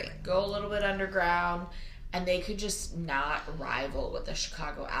brakes, right, go a little bit underground, and they could just not rival with the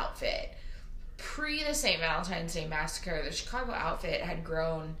Chicago outfit. Pre the St. Valentine's Day Massacre, the Chicago outfit had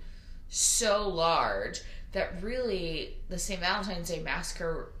grown so large that really the St. Valentine's Day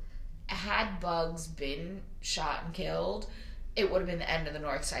Massacre, had Bugs been shot and killed, it would have been the end of the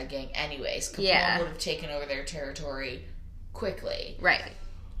Northside Gang anyways. Capone would have taken over their territory quickly. Right.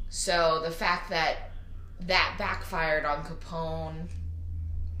 So the fact that backfired on Capone,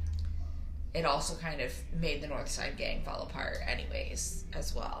 it also kind of made the Northside Gang fall apart anyways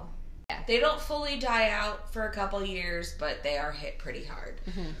as well. Yeah. They don't fully die out for a couple years, but they are hit pretty hard.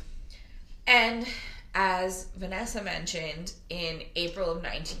 Mm-hmm. And as Vanessa mentioned, in April of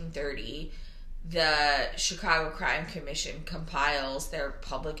 1930, the Chicago Crime Commission compiles their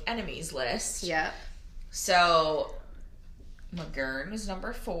public enemies list. Yeah. So McGurn is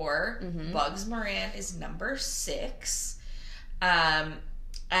number 4. Mm-hmm. Bugs Moran is number 6. And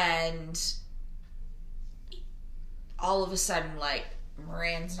all of a sudden, like,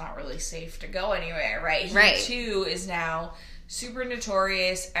 Moran's not really safe to go anywhere, right? He too is now super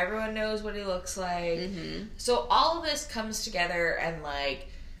notorious. Everyone knows what he looks like. Mm-hmm. So all of this comes together, and like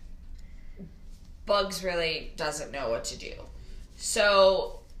Bugs really doesn't know what to do.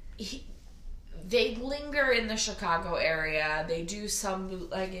 So they linger in the Chicago area. They do some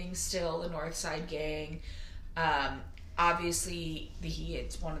bootlegging still, the Northside Gang. Obviously,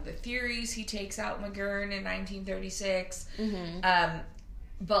 it's one of the theories he takes out McGurn in 1936. Mm-hmm.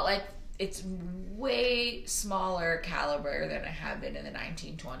 But like, it's way smaller caliber than it had been in the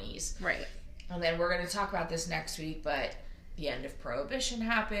 1920s. Right. And then we're going to talk about this next week, but the end of Prohibition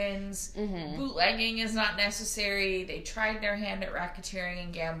happens. Mm-hmm. Bootlegging is not necessary. They tried their hand at racketeering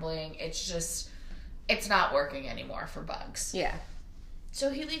and gambling. It's not working anymore for Bugs. Yeah.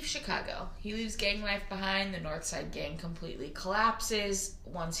 So he leaves Chicago. He leaves gang life behind. The Northside Gang completely collapses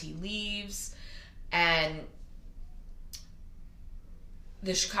once he leaves. And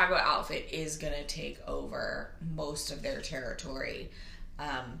the Chicago outfit is going to take over most of their territory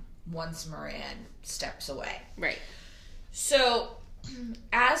once Moran steps away. Right. So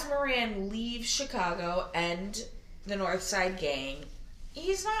as Moran leaves Chicago and the Northside Gang,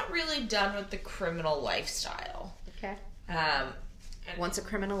 he's not really done with the criminal lifestyle. Okay. Once a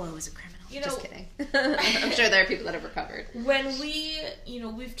criminal, always a criminal. You know, just kidding. I'm sure there are people that have recovered. When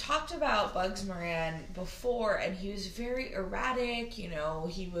we've talked about Bugs Moran before, and he was very erratic. You know,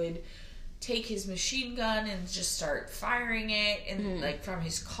 he would take his machine gun and just start firing it, and like from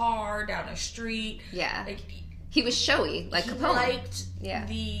his car down a street. Yeah, like he was showy, like Capone. He liked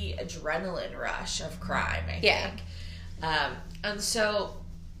the adrenaline rush of crime. I think, and so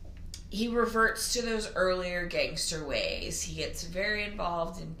he reverts to those earlier gangster ways. He gets very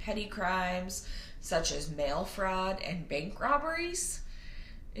involved in petty crimes, such as mail fraud and bank robberies,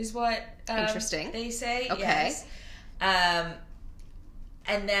 is what interesting they say. Okay. Yes. And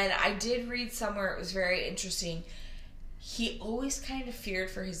then I did read somewhere, it was very interesting, he always kind of feared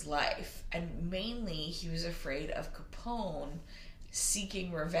for his life, and mainly he was afraid of Capone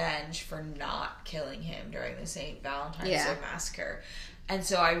seeking revenge for not killing him during the St. Valentine's Day Massacre. And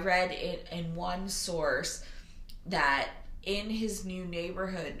so I read it in one source that in his new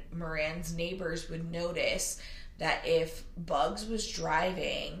neighborhood, Moran's neighbors would notice that if Bugs was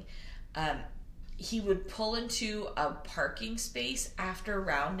driving, he would pull into a parking space after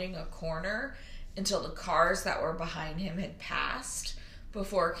rounding a corner until the cars that were behind him had passed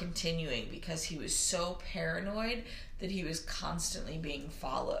before continuing, because he was so paranoid that he was constantly being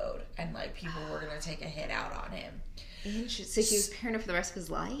followed and like people were going to take a hit out on him. Interesting. So he was paranoid for the rest of his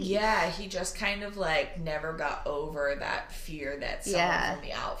life? Yeah, he just kind of like never got over that fear that someone from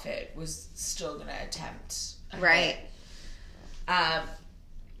the outfit was still going to attempt a hit.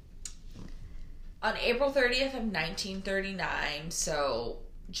 On April 30th of 1939, so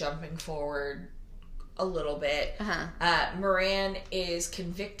jumping forward a little bit, Moran is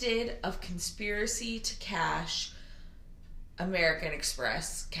convicted of conspiracy to cash American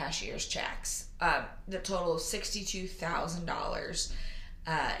Express cashier's checks. The total of $62,000.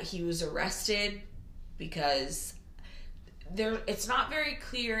 He was arrested because it's not very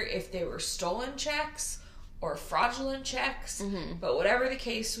clear if they were stolen checks or fraudulent checks, but whatever the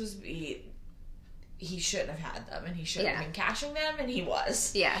case was, he shouldn't have had them, and he shouldn't have been cashing them, and he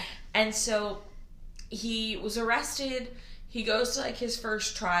was. Yeah. And so he was arrested. He goes to like his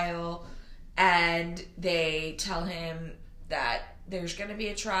first trial, and they tell him that there's going to be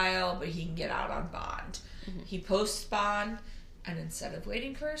a trial, but he can get out on bond. Mm-hmm. He posts bond, and instead of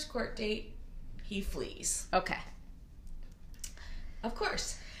waiting for his court date, he flees. Okay. Of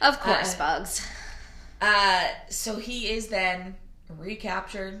course. Bugs. So he is then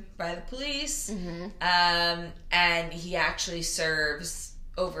recaptured by the police, mm-hmm. and he actually serves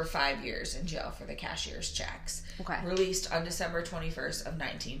over 5 years in jail for the cashier's checks. Okay. Released on December 21st of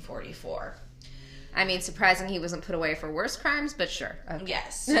 1944. I mean, surprising he wasn't put away for worse crimes, but sure. Okay.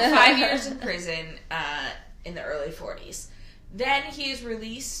 Yes. So 5 years in prison in the early 40s. Then he is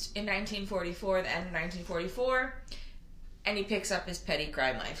released in 1944, the end of 1944, and he picks up his petty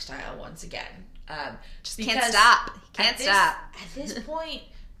crime lifestyle once again. Just can't stop. Can't stop. At this point,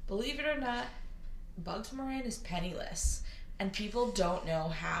 believe it or not, Bugs Moran is penniless. And people don't know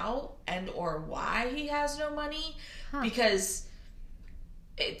how and or why he has no money. Because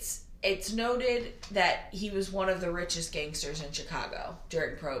it's noted that he was one of the richest gangsters in Chicago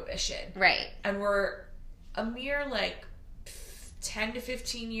during Prohibition. Right. And we're a mere 10 to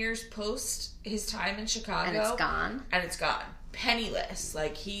 15 years post his time in Chicago. And it's gone. Penniless.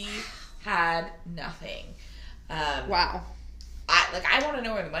 He had nothing. Wow. I want to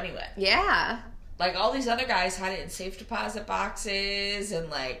know where the money went. Yeah. All these other guys had it in safe deposit boxes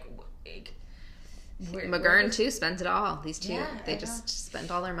and McGurn too spends it all. These two, yeah, they just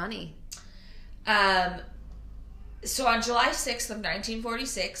spend all their money. So on July 6th of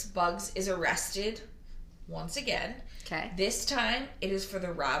 1946, Bugs is arrested once again. Okay. This time, it is for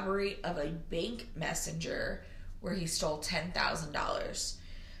the robbery of a bank messenger where he stole $10,000.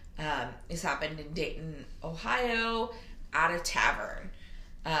 This happened in Dayton, Ohio, at a tavern.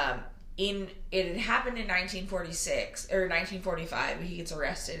 It had happened in 1946 or 1945, but he gets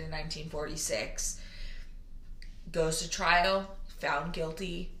arrested in 1946. Goes to trial, found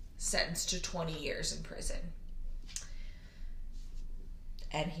guilty, sentenced to 20 years in prison.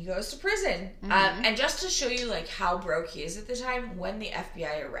 And he goes to prison. Mm-hmm. And just to show you how broke he is at the time, when the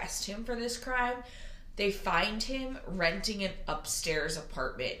FBI arrest him for this crime, they find him renting an upstairs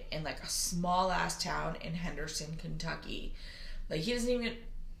apartment in a small ass town in Henderson, Kentucky. He doesn't even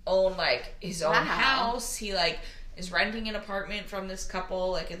own his own house. He is renting an apartment from this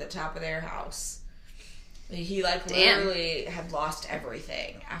couple at the top of their house. He literally had lost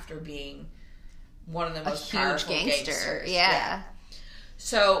everything after being one of the most powerful gangsters. Yeah.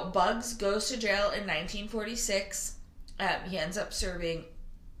 So Bugs goes to jail in 1946. He ends up serving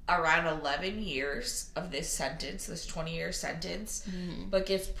around 11 years of this sentence, this 20-year sentence, but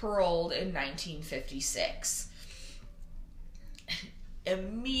gets paroled in 1956.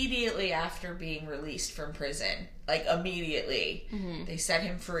 Immediately after being released from prison, immediately, they set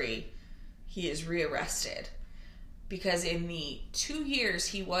him free. He is rearrested. Because in the 2 years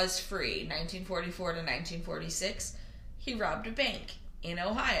he was free, 1944 to 1946, he robbed a bank in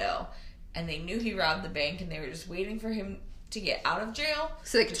Ohio. And they knew he robbed the bank, and they were just waiting for him to get out of jail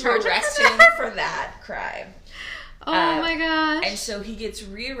so they could to arrest him for that crime. Oh my gosh. And so he gets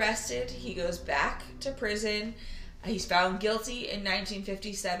rearrested. He goes back to prison. He's found guilty in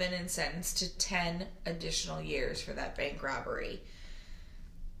 1957 and sentenced to 10 additional years for that bank robbery.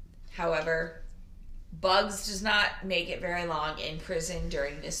 However, Bugs does not make it very long in prison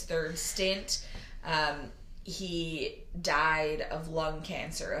during this third stint. He died of lung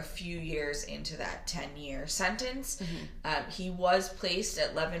cancer a few years into that 10-year sentence. He was placed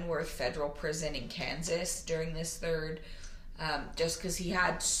at Leavenworth Federal Prison in Kansas during this third, just because he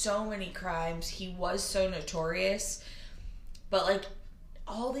had so many crimes. He was so notorious. But,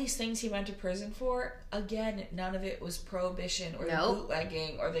 all these things he went to prison for, again, none of it was Prohibition or the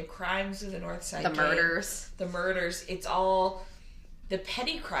bootlegging or the crimes of the North Side Gang. The murders. It's all the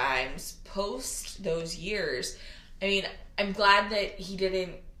petty crimes post those years. I mean, I'm glad that he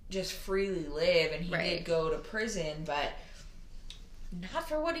didn't just freely live and he did go to prison, but not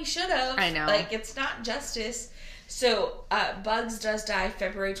for what he should have. I know. It's not justice. So, Bugs does die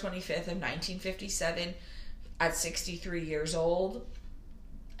February 25th of 1957 at 63 years old.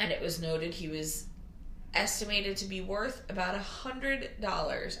 And it was noted he was estimated to be worth about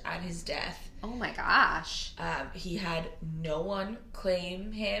 $100 at his death. Oh my gosh. He had no one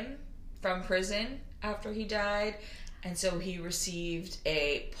claim him from prison after he died, and so he received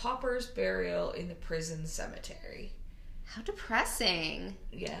a pauper's burial in the prison cemetery. How depressing.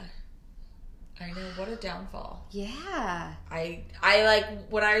 Yeah. I know, what a downfall. Yeah. I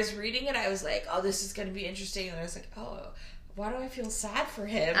when I was reading it, I was like, oh, this is going to be interesting, and I was like, oh, why do I feel sad for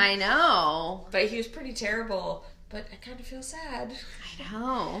him? I know. But he was pretty terrible, but I kind of feel sad. I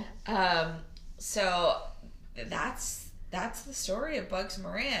know. So that's the story of Bugs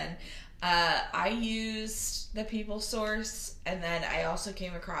Moran. I used the People source, and then I also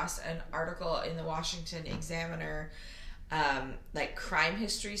came across an article in the Washington Examiner, like crime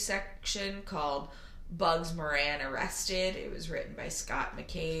history section called Bugs Moran Arrested. It was written by Scott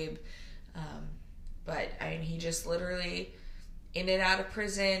McCabe. But I mean, he just literally in and out of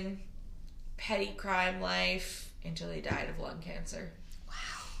prison, petty crime life until he died of lung cancer.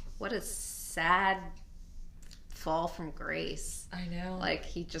 Wow. What a sad fall from grace. I know. Like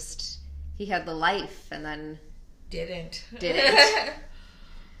he had the life and then didn't. Damn.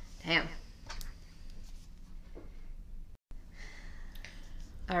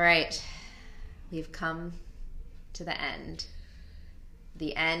 All right. We've come to the end.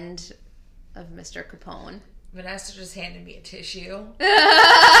 The end of Mr. Capone. Vanessa just handed me a tissue. And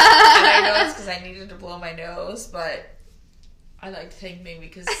I know it's because I needed to blow my nose, but I like to think maybe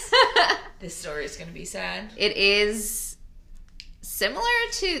because this story is going to be sad. It is similar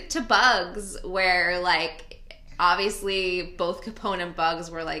to Bugs, where, like, obviously both Capone and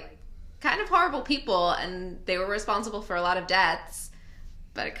Bugs were, like, kind of horrible people, and they were responsible for a lot of deaths,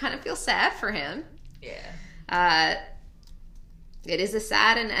 but it kind of feels sad for him. Yeah. It is a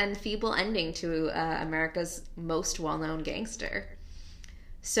sad and feeble ending to America's most well-known gangster.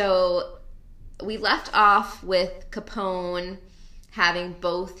 So we left off with Capone having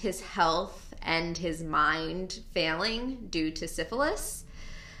both his health and his mind failing due to syphilis.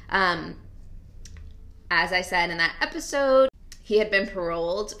 As I said in that episode, he had been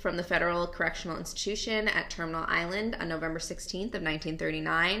paroled from the Federal Correctional Institution at Terminal Island on November 16th of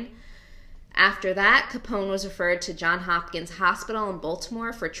 1939. After that, Capone was referred to Johns Hopkins Hospital in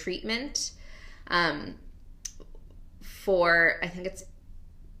Baltimore for treatment for, I think it's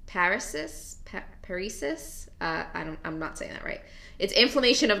paresis. I'm not saying that right. It's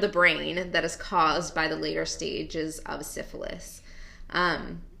inflammation of the brain that is caused by the later stages of syphilis.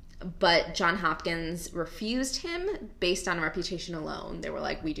 But Johns Hopkins refused him based on reputation alone. They were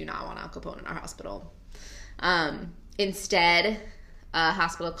like, we do not want Al Capone in our hospital. Instead, a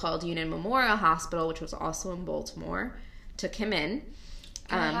hospital called Union Memorial Hospital, which was also in Baltimore, took him in.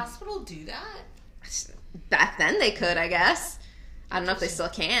 Can a hospital do that? Back then they could, I guess. I don't know if they still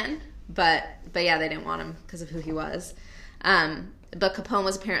can. But yeah, they didn't want him because of who he was. But Capone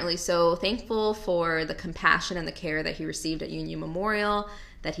was apparently so thankful for the compassion and the care that he received at Union Memorial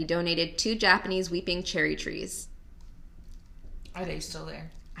that he donated 2 Japanese weeping cherry trees. Are they still there?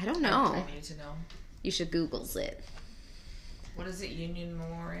 I don't know. I need to know. You should Google it. What is it? Union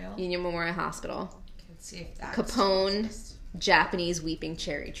Memorial? Union Memorial Hospital. Let's see if that's Capone Japanese weeping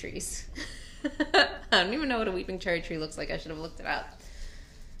cherry trees. I don't even know what a weeping cherry tree looks like. I should have looked it up.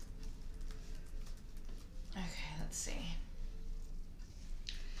 Okay, let's see.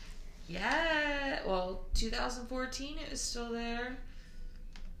 Yeah, well, 2014 it was still there.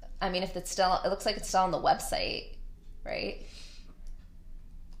 I mean, if it's still, it looks like it's still on the website, right?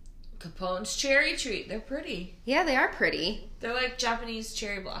 Capone's cherry tree. They're pretty. Yeah, they are pretty. They're like Japanese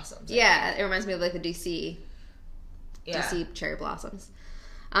cherry blossoms. Yeah, it reminds me of like the DC cherry blossoms.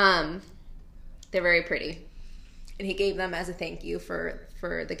 They're very pretty. And he gave them as a thank you for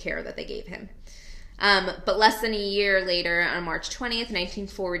the care that they gave him. But less than a year later, on March 20th,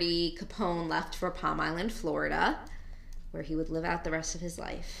 1940, Capone left for Palm Island, Florida, where he would live out the rest of his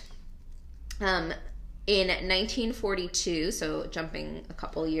life. In 1942, so jumping a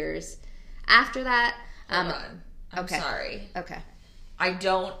couple years after that. Hold on. I'm sorry. Okay. I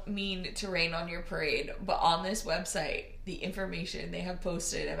don't mean to rain on your parade, but on this website, the information they have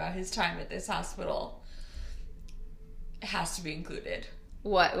posted about his time at this hospital has to be included.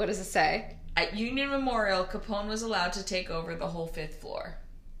 What does it say? At Union Memorial, Capone was allowed to take over the whole 5th floor.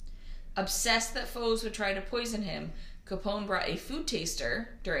 Obsessed that foes would try to poison him, Capone brought a food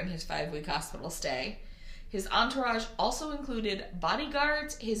taster during his 5-week hospital stay. His entourage also included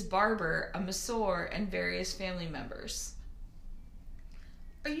bodyguards, his barber, a masseur, and various family members.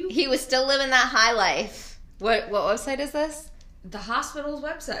 He was still living that high life. What website is this? The hospital's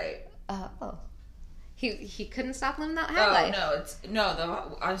website. Oh. He couldn't stop living that high life.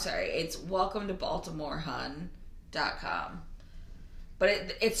 I'm sorry. It's welcometobaltimorehun.com.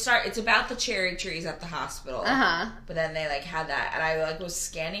 But it's about the cherry trees at the hospital. But then they had that, and I was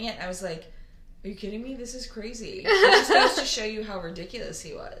scanning it, and I was like, "Are you kidding me? This is crazy." It just goes to show you how ridiculous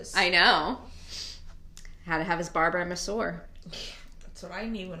he was. I know. Had to have his barber and masseur. That's what I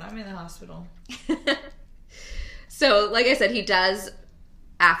need when I'm in the hospital. So, like I said, he does,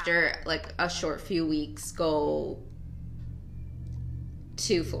 after a short few weeks, go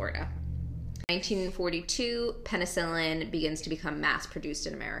to Florida. 1942, penicillin begins to become mass-produced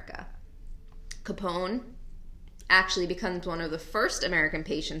in America. Capone, actually becomes one of the first American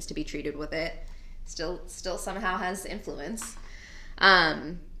patients to be treated with it. Still somehow has influence.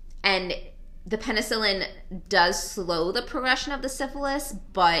 And the penicillin does slow the progression of the syphilis,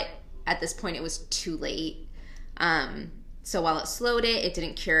 but at this point it was too late. So while it slowed it, it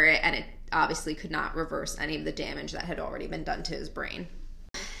didn't cure it, and it obviously could not reverse any of the damage that had already been done to his brain.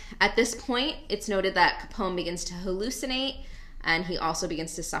 At this point, it's noted that Capone begins to hallucinate, and he also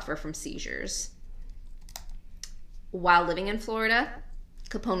begins to suffer from seizures. While living in Florida,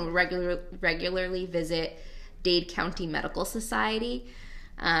 Capone would regularly visit Dade County Medical Society,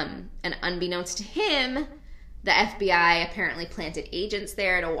 and unbeknownst to him, the FBI apparently planted agents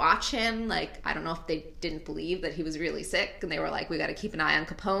there to watch him. Like, I don't know if they didn't believe that he was really sick, and they were like, we got to keep an eye on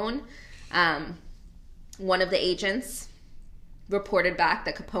Capone. One of the agents reported back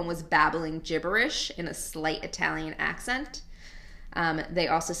that Capone was babbling gibberish in a slight Italian accent. They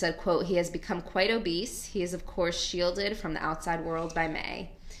also said, quote, he has become quite obese. He is, of course, shielded from the outside world by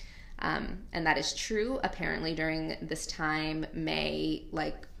May. And that is true. Apparently during this time, May,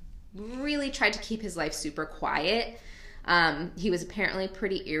 like, really tried to keep his life super quiet. He was apparently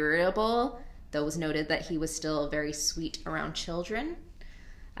pretty irritable, though it was noted that he was still very sweet around children.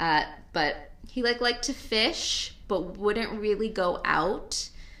 But he liked to fish, but wouldn't really go out.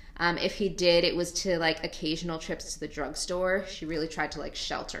 If he did, it was to like occasional trips to the drugstore. She really tried to like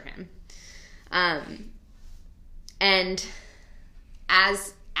shelter him. And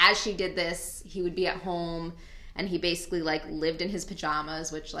as she did this, he would be at home and he basically like lived in his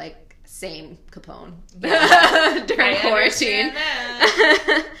pajamas, which like same Capone during quarantine.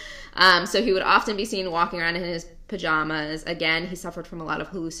 So he would often be seen walking around in his pajamas. Again, he suffered from a lot of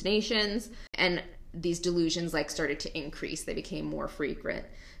hallucinations, and these delusions like started to increase. They became more frequent.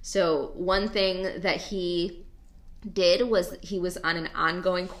 So one thing that he did was he was on an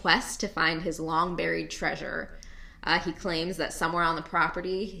ongoing quest to find his long buried treasure. He claims that somewhere on the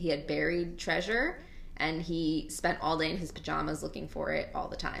property he had buried treasure, and he spent all day in his pajamas looking for it all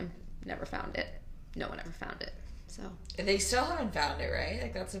the time. Never found it. No one ever found it. So they still haven't found it, right?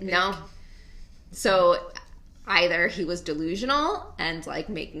 Like that's a big... No. So either he was delusional and like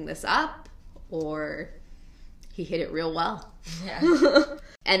making this up, or he hid it real well. Yeah.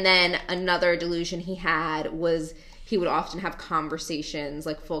 And then another delusion he had was he would often have conversations,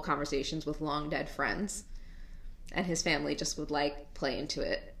 like full conversations with long dead friends. And his family just would like play into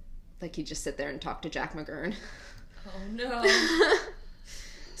it. Like he'd just sit there and talk to Jack McGurn. Oh no.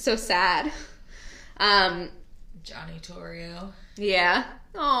 So sad. Johnny Torrio. Yeah.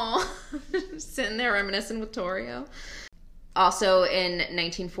 Oh, sitting there reminiscing with Torrio. Also in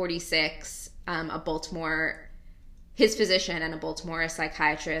 1946, his physician and a Baltimore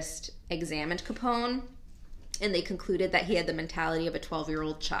psychiatrist examined Capone, and they concluded that he had the mentality of a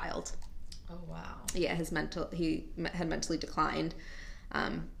 12-year-old child. Oh, wow. Yeah, he had mentally declined.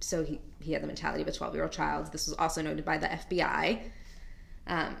 So he had the mentality of a 12-year-old child. This was also noted by the FBI.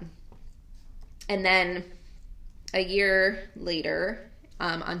 And then a year later,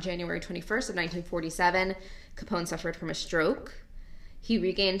 on January 21st of 1947, Capone suffered from a stroke. He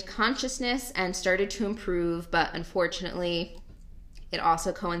regained consciousness and started to improve, but unfortunately, it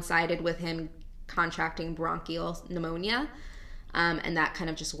also coincided with him contracting bronchial pneumonia, and that kind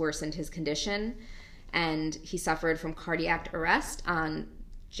of just worsened his condition. And he suffered from cardiac arrest on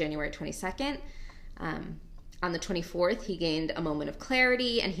January 22nd. On the 24th, he gained a moment of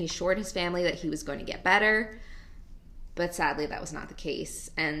clarity, and he assured his family that he was going to get better. But sadly, that was not the case.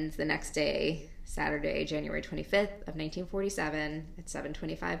 And the next day, Saturday, January 25th of 1947, at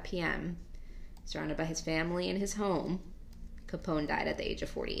 7:25 p.m., surrounded by his family in his home, Capone died at the age of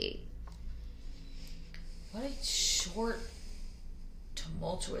 48. What a short,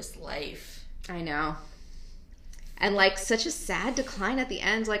 tumultuous life. I know. And, like, such a sad decline at the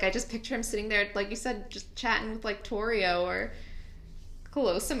end. Like, I just picture him sitting there, like you said, just chatting with, like, Torrio or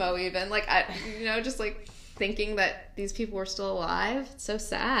Colosimo even. Like, just, like, thinking that these people were still alive. It's so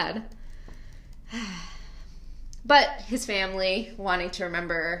sad. But his family, wanting to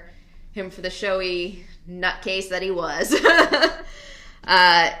remember him for the showy nutcase that he was,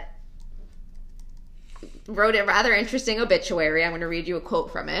 wrote a rather interesting obituary. I'm going to read you a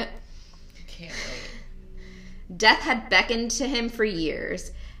quote from it. Can't wait. Death had beckoned to him for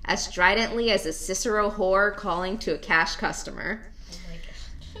years, as stridently as a Cicero whore calling to a cash customer. Oh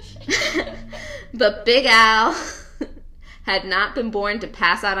my God. But Big Al had not been born to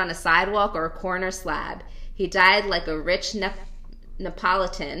pass out on a sidewalk or a corner slab. He died like a rich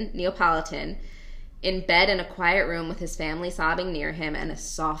Neapolitan, in bed in a quiet room with his family sobbing near him and a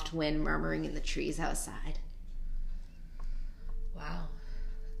soft wind murmuring in the trees outside. Wow.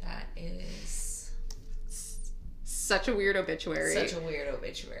 That is such a weird obituary.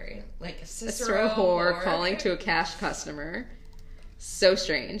 Like a Cicero whore calling to a cash customer. So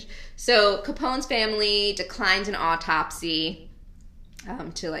strange. So Capone's family declined an autopsy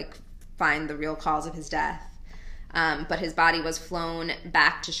to like find the real cause of his death. But his body was flown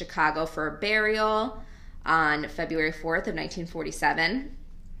back to Chicago for a burial on February 4th of 1947.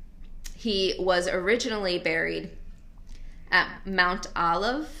 He was originally buried at Mount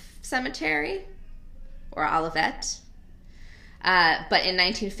Olive Cemetery, or Olivet. But in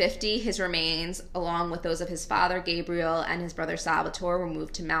 1950, his remains, along with those of his father, Gabriel, and his brother, Salvatore, were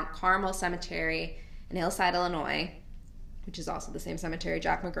moved to Mount Carmel Cemetery in Hillside, Illinois, which is also the same cemetery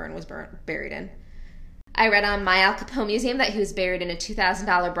Jack McGurn was buried in. I read on My Al Capone Museum that he was buried in a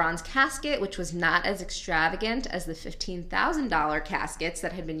 $2,000 bronze casket, which was not as extravagant as the $15,000 caskets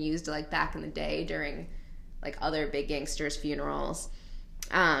that had been used like back in the day during like other big gangsters' funerals.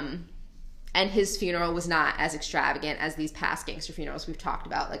 And his funeral was not as extravagant as these past gangster funerals we've talked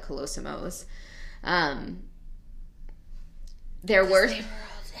about, like Colosimo's. They were all dead.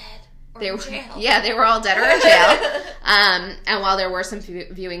 They were all dead or in jail. And while there were some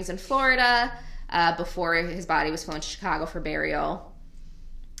viewings in Florida before his body was flown to Chicago for burial,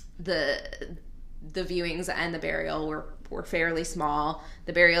 the viewings and the burial were fairly small.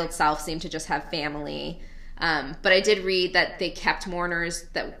 The burial itself seemed to just have family. But I did read that they kept mourners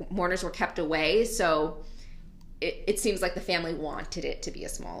were kept away, so it seems like the family wanted it to be a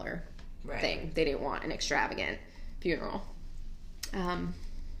smaller thing. They didn't want an extravagant funeral. And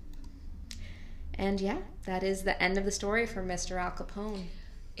yeah, that is the end of the story for Mr. Al Capone.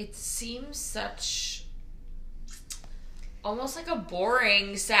 It seems such almost like a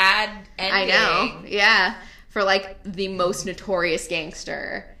boring, sad ending. I know, yeah. For like the most notorious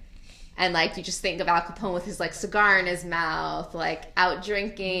gangster. And like you just think of Al Capone with his like cigar in his mouth, like out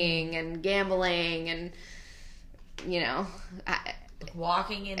drinking and gambling and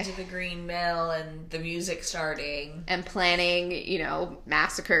walking into the Green Mill and the music starting and planning,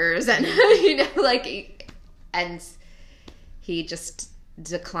 massacres and and he just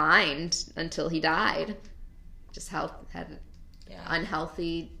declined until he died. Just had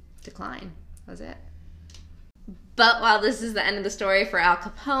unhealthy decline. That was it. But while this is the end of the story for Al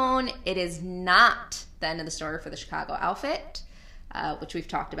Capone, it is not the end of the story for the Chicago outfit, which we've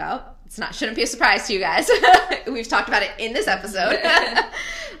talked about. Shouldn't be a surprise to you guys. We've talked about it in this episode.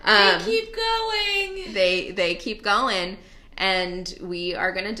 They keep going. They keep going, and we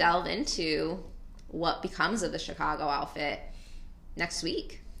are going to delve into what becomes of the Chicago outfit next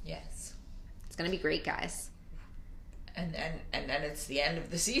week. Yes, it's going to be great, guys. And then it's the end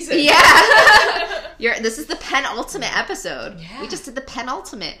of the season. Yeah. This is the penultimate episode. Yeah. We just did the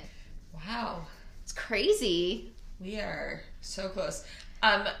penultimate. Wow. It's crazy. We are so close.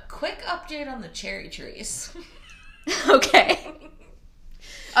 Quick update on the cherry trees. Okay.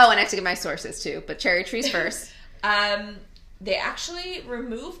 Oh, and I have to give my sources too, but cherry trees first. They actually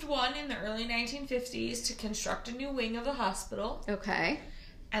removed one in the early 1950s to construct a new wing of the hospital. Okay.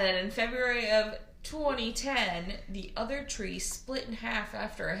 And then in February of 2010, the other tree split in half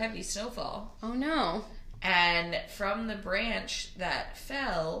after a heavy snowfall. Oh no. And from the branch that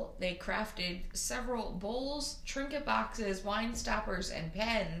fell, they crafted several bowls, trinket boxes, wine stoppers, and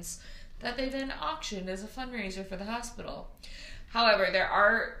pens that they then auctioned as a fundraiser for the hospital. However, there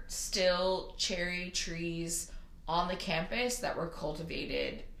are still cherry trees on the campus that were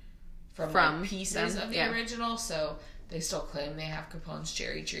cultivated from like pieces of the original, so they still claim they have Capone's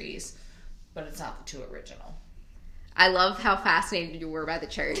cherry trees. But it's not the two original. I love how fascinated you were by the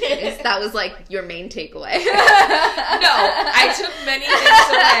cherry trees. That was like your main takeaway. No, I took many things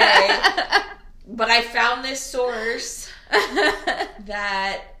away. But I found this source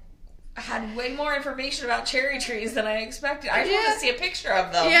that had way more information about cherry trees than I expected. I just want to see a picture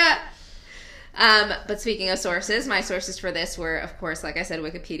of them. Yeah. But speaking of sources, my sources for this were, of course, like I said,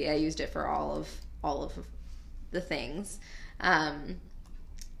 Wikipedia. I used it for all of the things.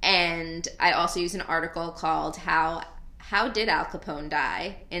 And I also used an article called How Did Al Capone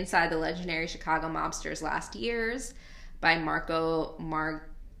Die? Inside the Legendary Chicago Mobster's Last Years by Margot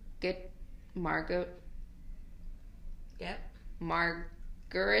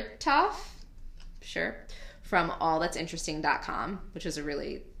Margaritoff, sure, from allthat'sinteresting.com, which is a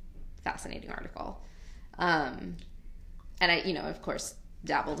really fascinating article. And I, of course,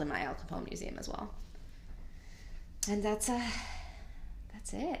 dabbled in my Al Capone Museum as well. And that's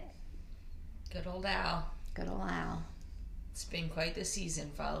it. Good old Al. Good old Al. It's been quite the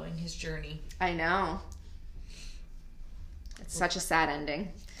season following his journey. I know. It's such a sad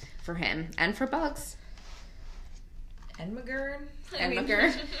ending for him and for Bugs. And McGurn.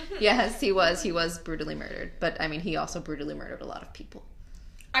 McGurn. Yes, he was. He was brutally murdered. But, I mean, he also brutally murdered a lot of people.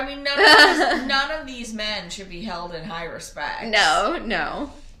 I mean, none of these men should be held in high respect.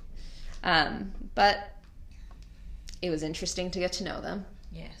 No. But it was interesting to get to know them.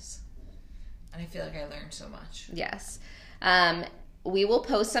 Yes. And I feel like I learned so much. Yes. We will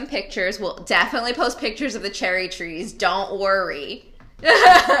post some pictures. We'll definitely post pictures of the cherry trees. Don't worry.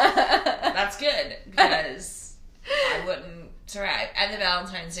 That's good, because I wouldn't survive. And the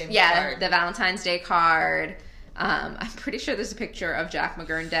Valentine's Day card. Yeah, the Valentine's Day card. I'm pretty sure there's a picture of Jack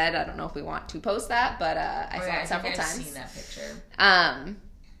McGurn dead. I don't know if we want to post that, but I saw it several times. I've seen that picture.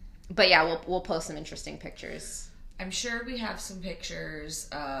 But yeah, we'll post some interesting pictures. I'm sure we have some pictures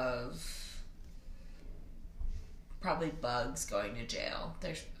of probably Bugs going to jail.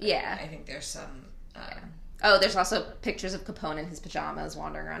 I think there's some. Oh, there's also pictures of Capone in his pajamas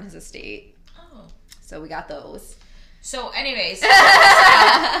wandering around his estate. Oh, so we got those. So, anyways,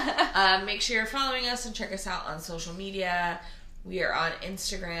 make sure you're following us and check us out on social media. We are on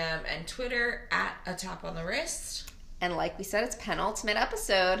Instagram and Twitter at A Tap on the Wrist. And like we said, it's penultimate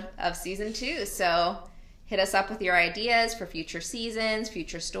episode of season 2. So hit us up with your ideas for future seasons,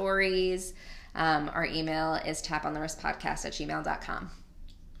 future stories. Our email is taponthewristpodcast@gmail.com.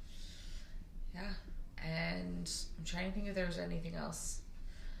 Yeah. And I'm trying to think if there was anything else.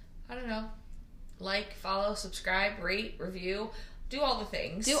 I don't know. Like, follow, subscribe, rate, review. Do all the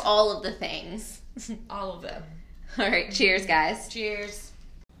things. Do all of the things. All of them. All right. Cheers, guys. Cheers.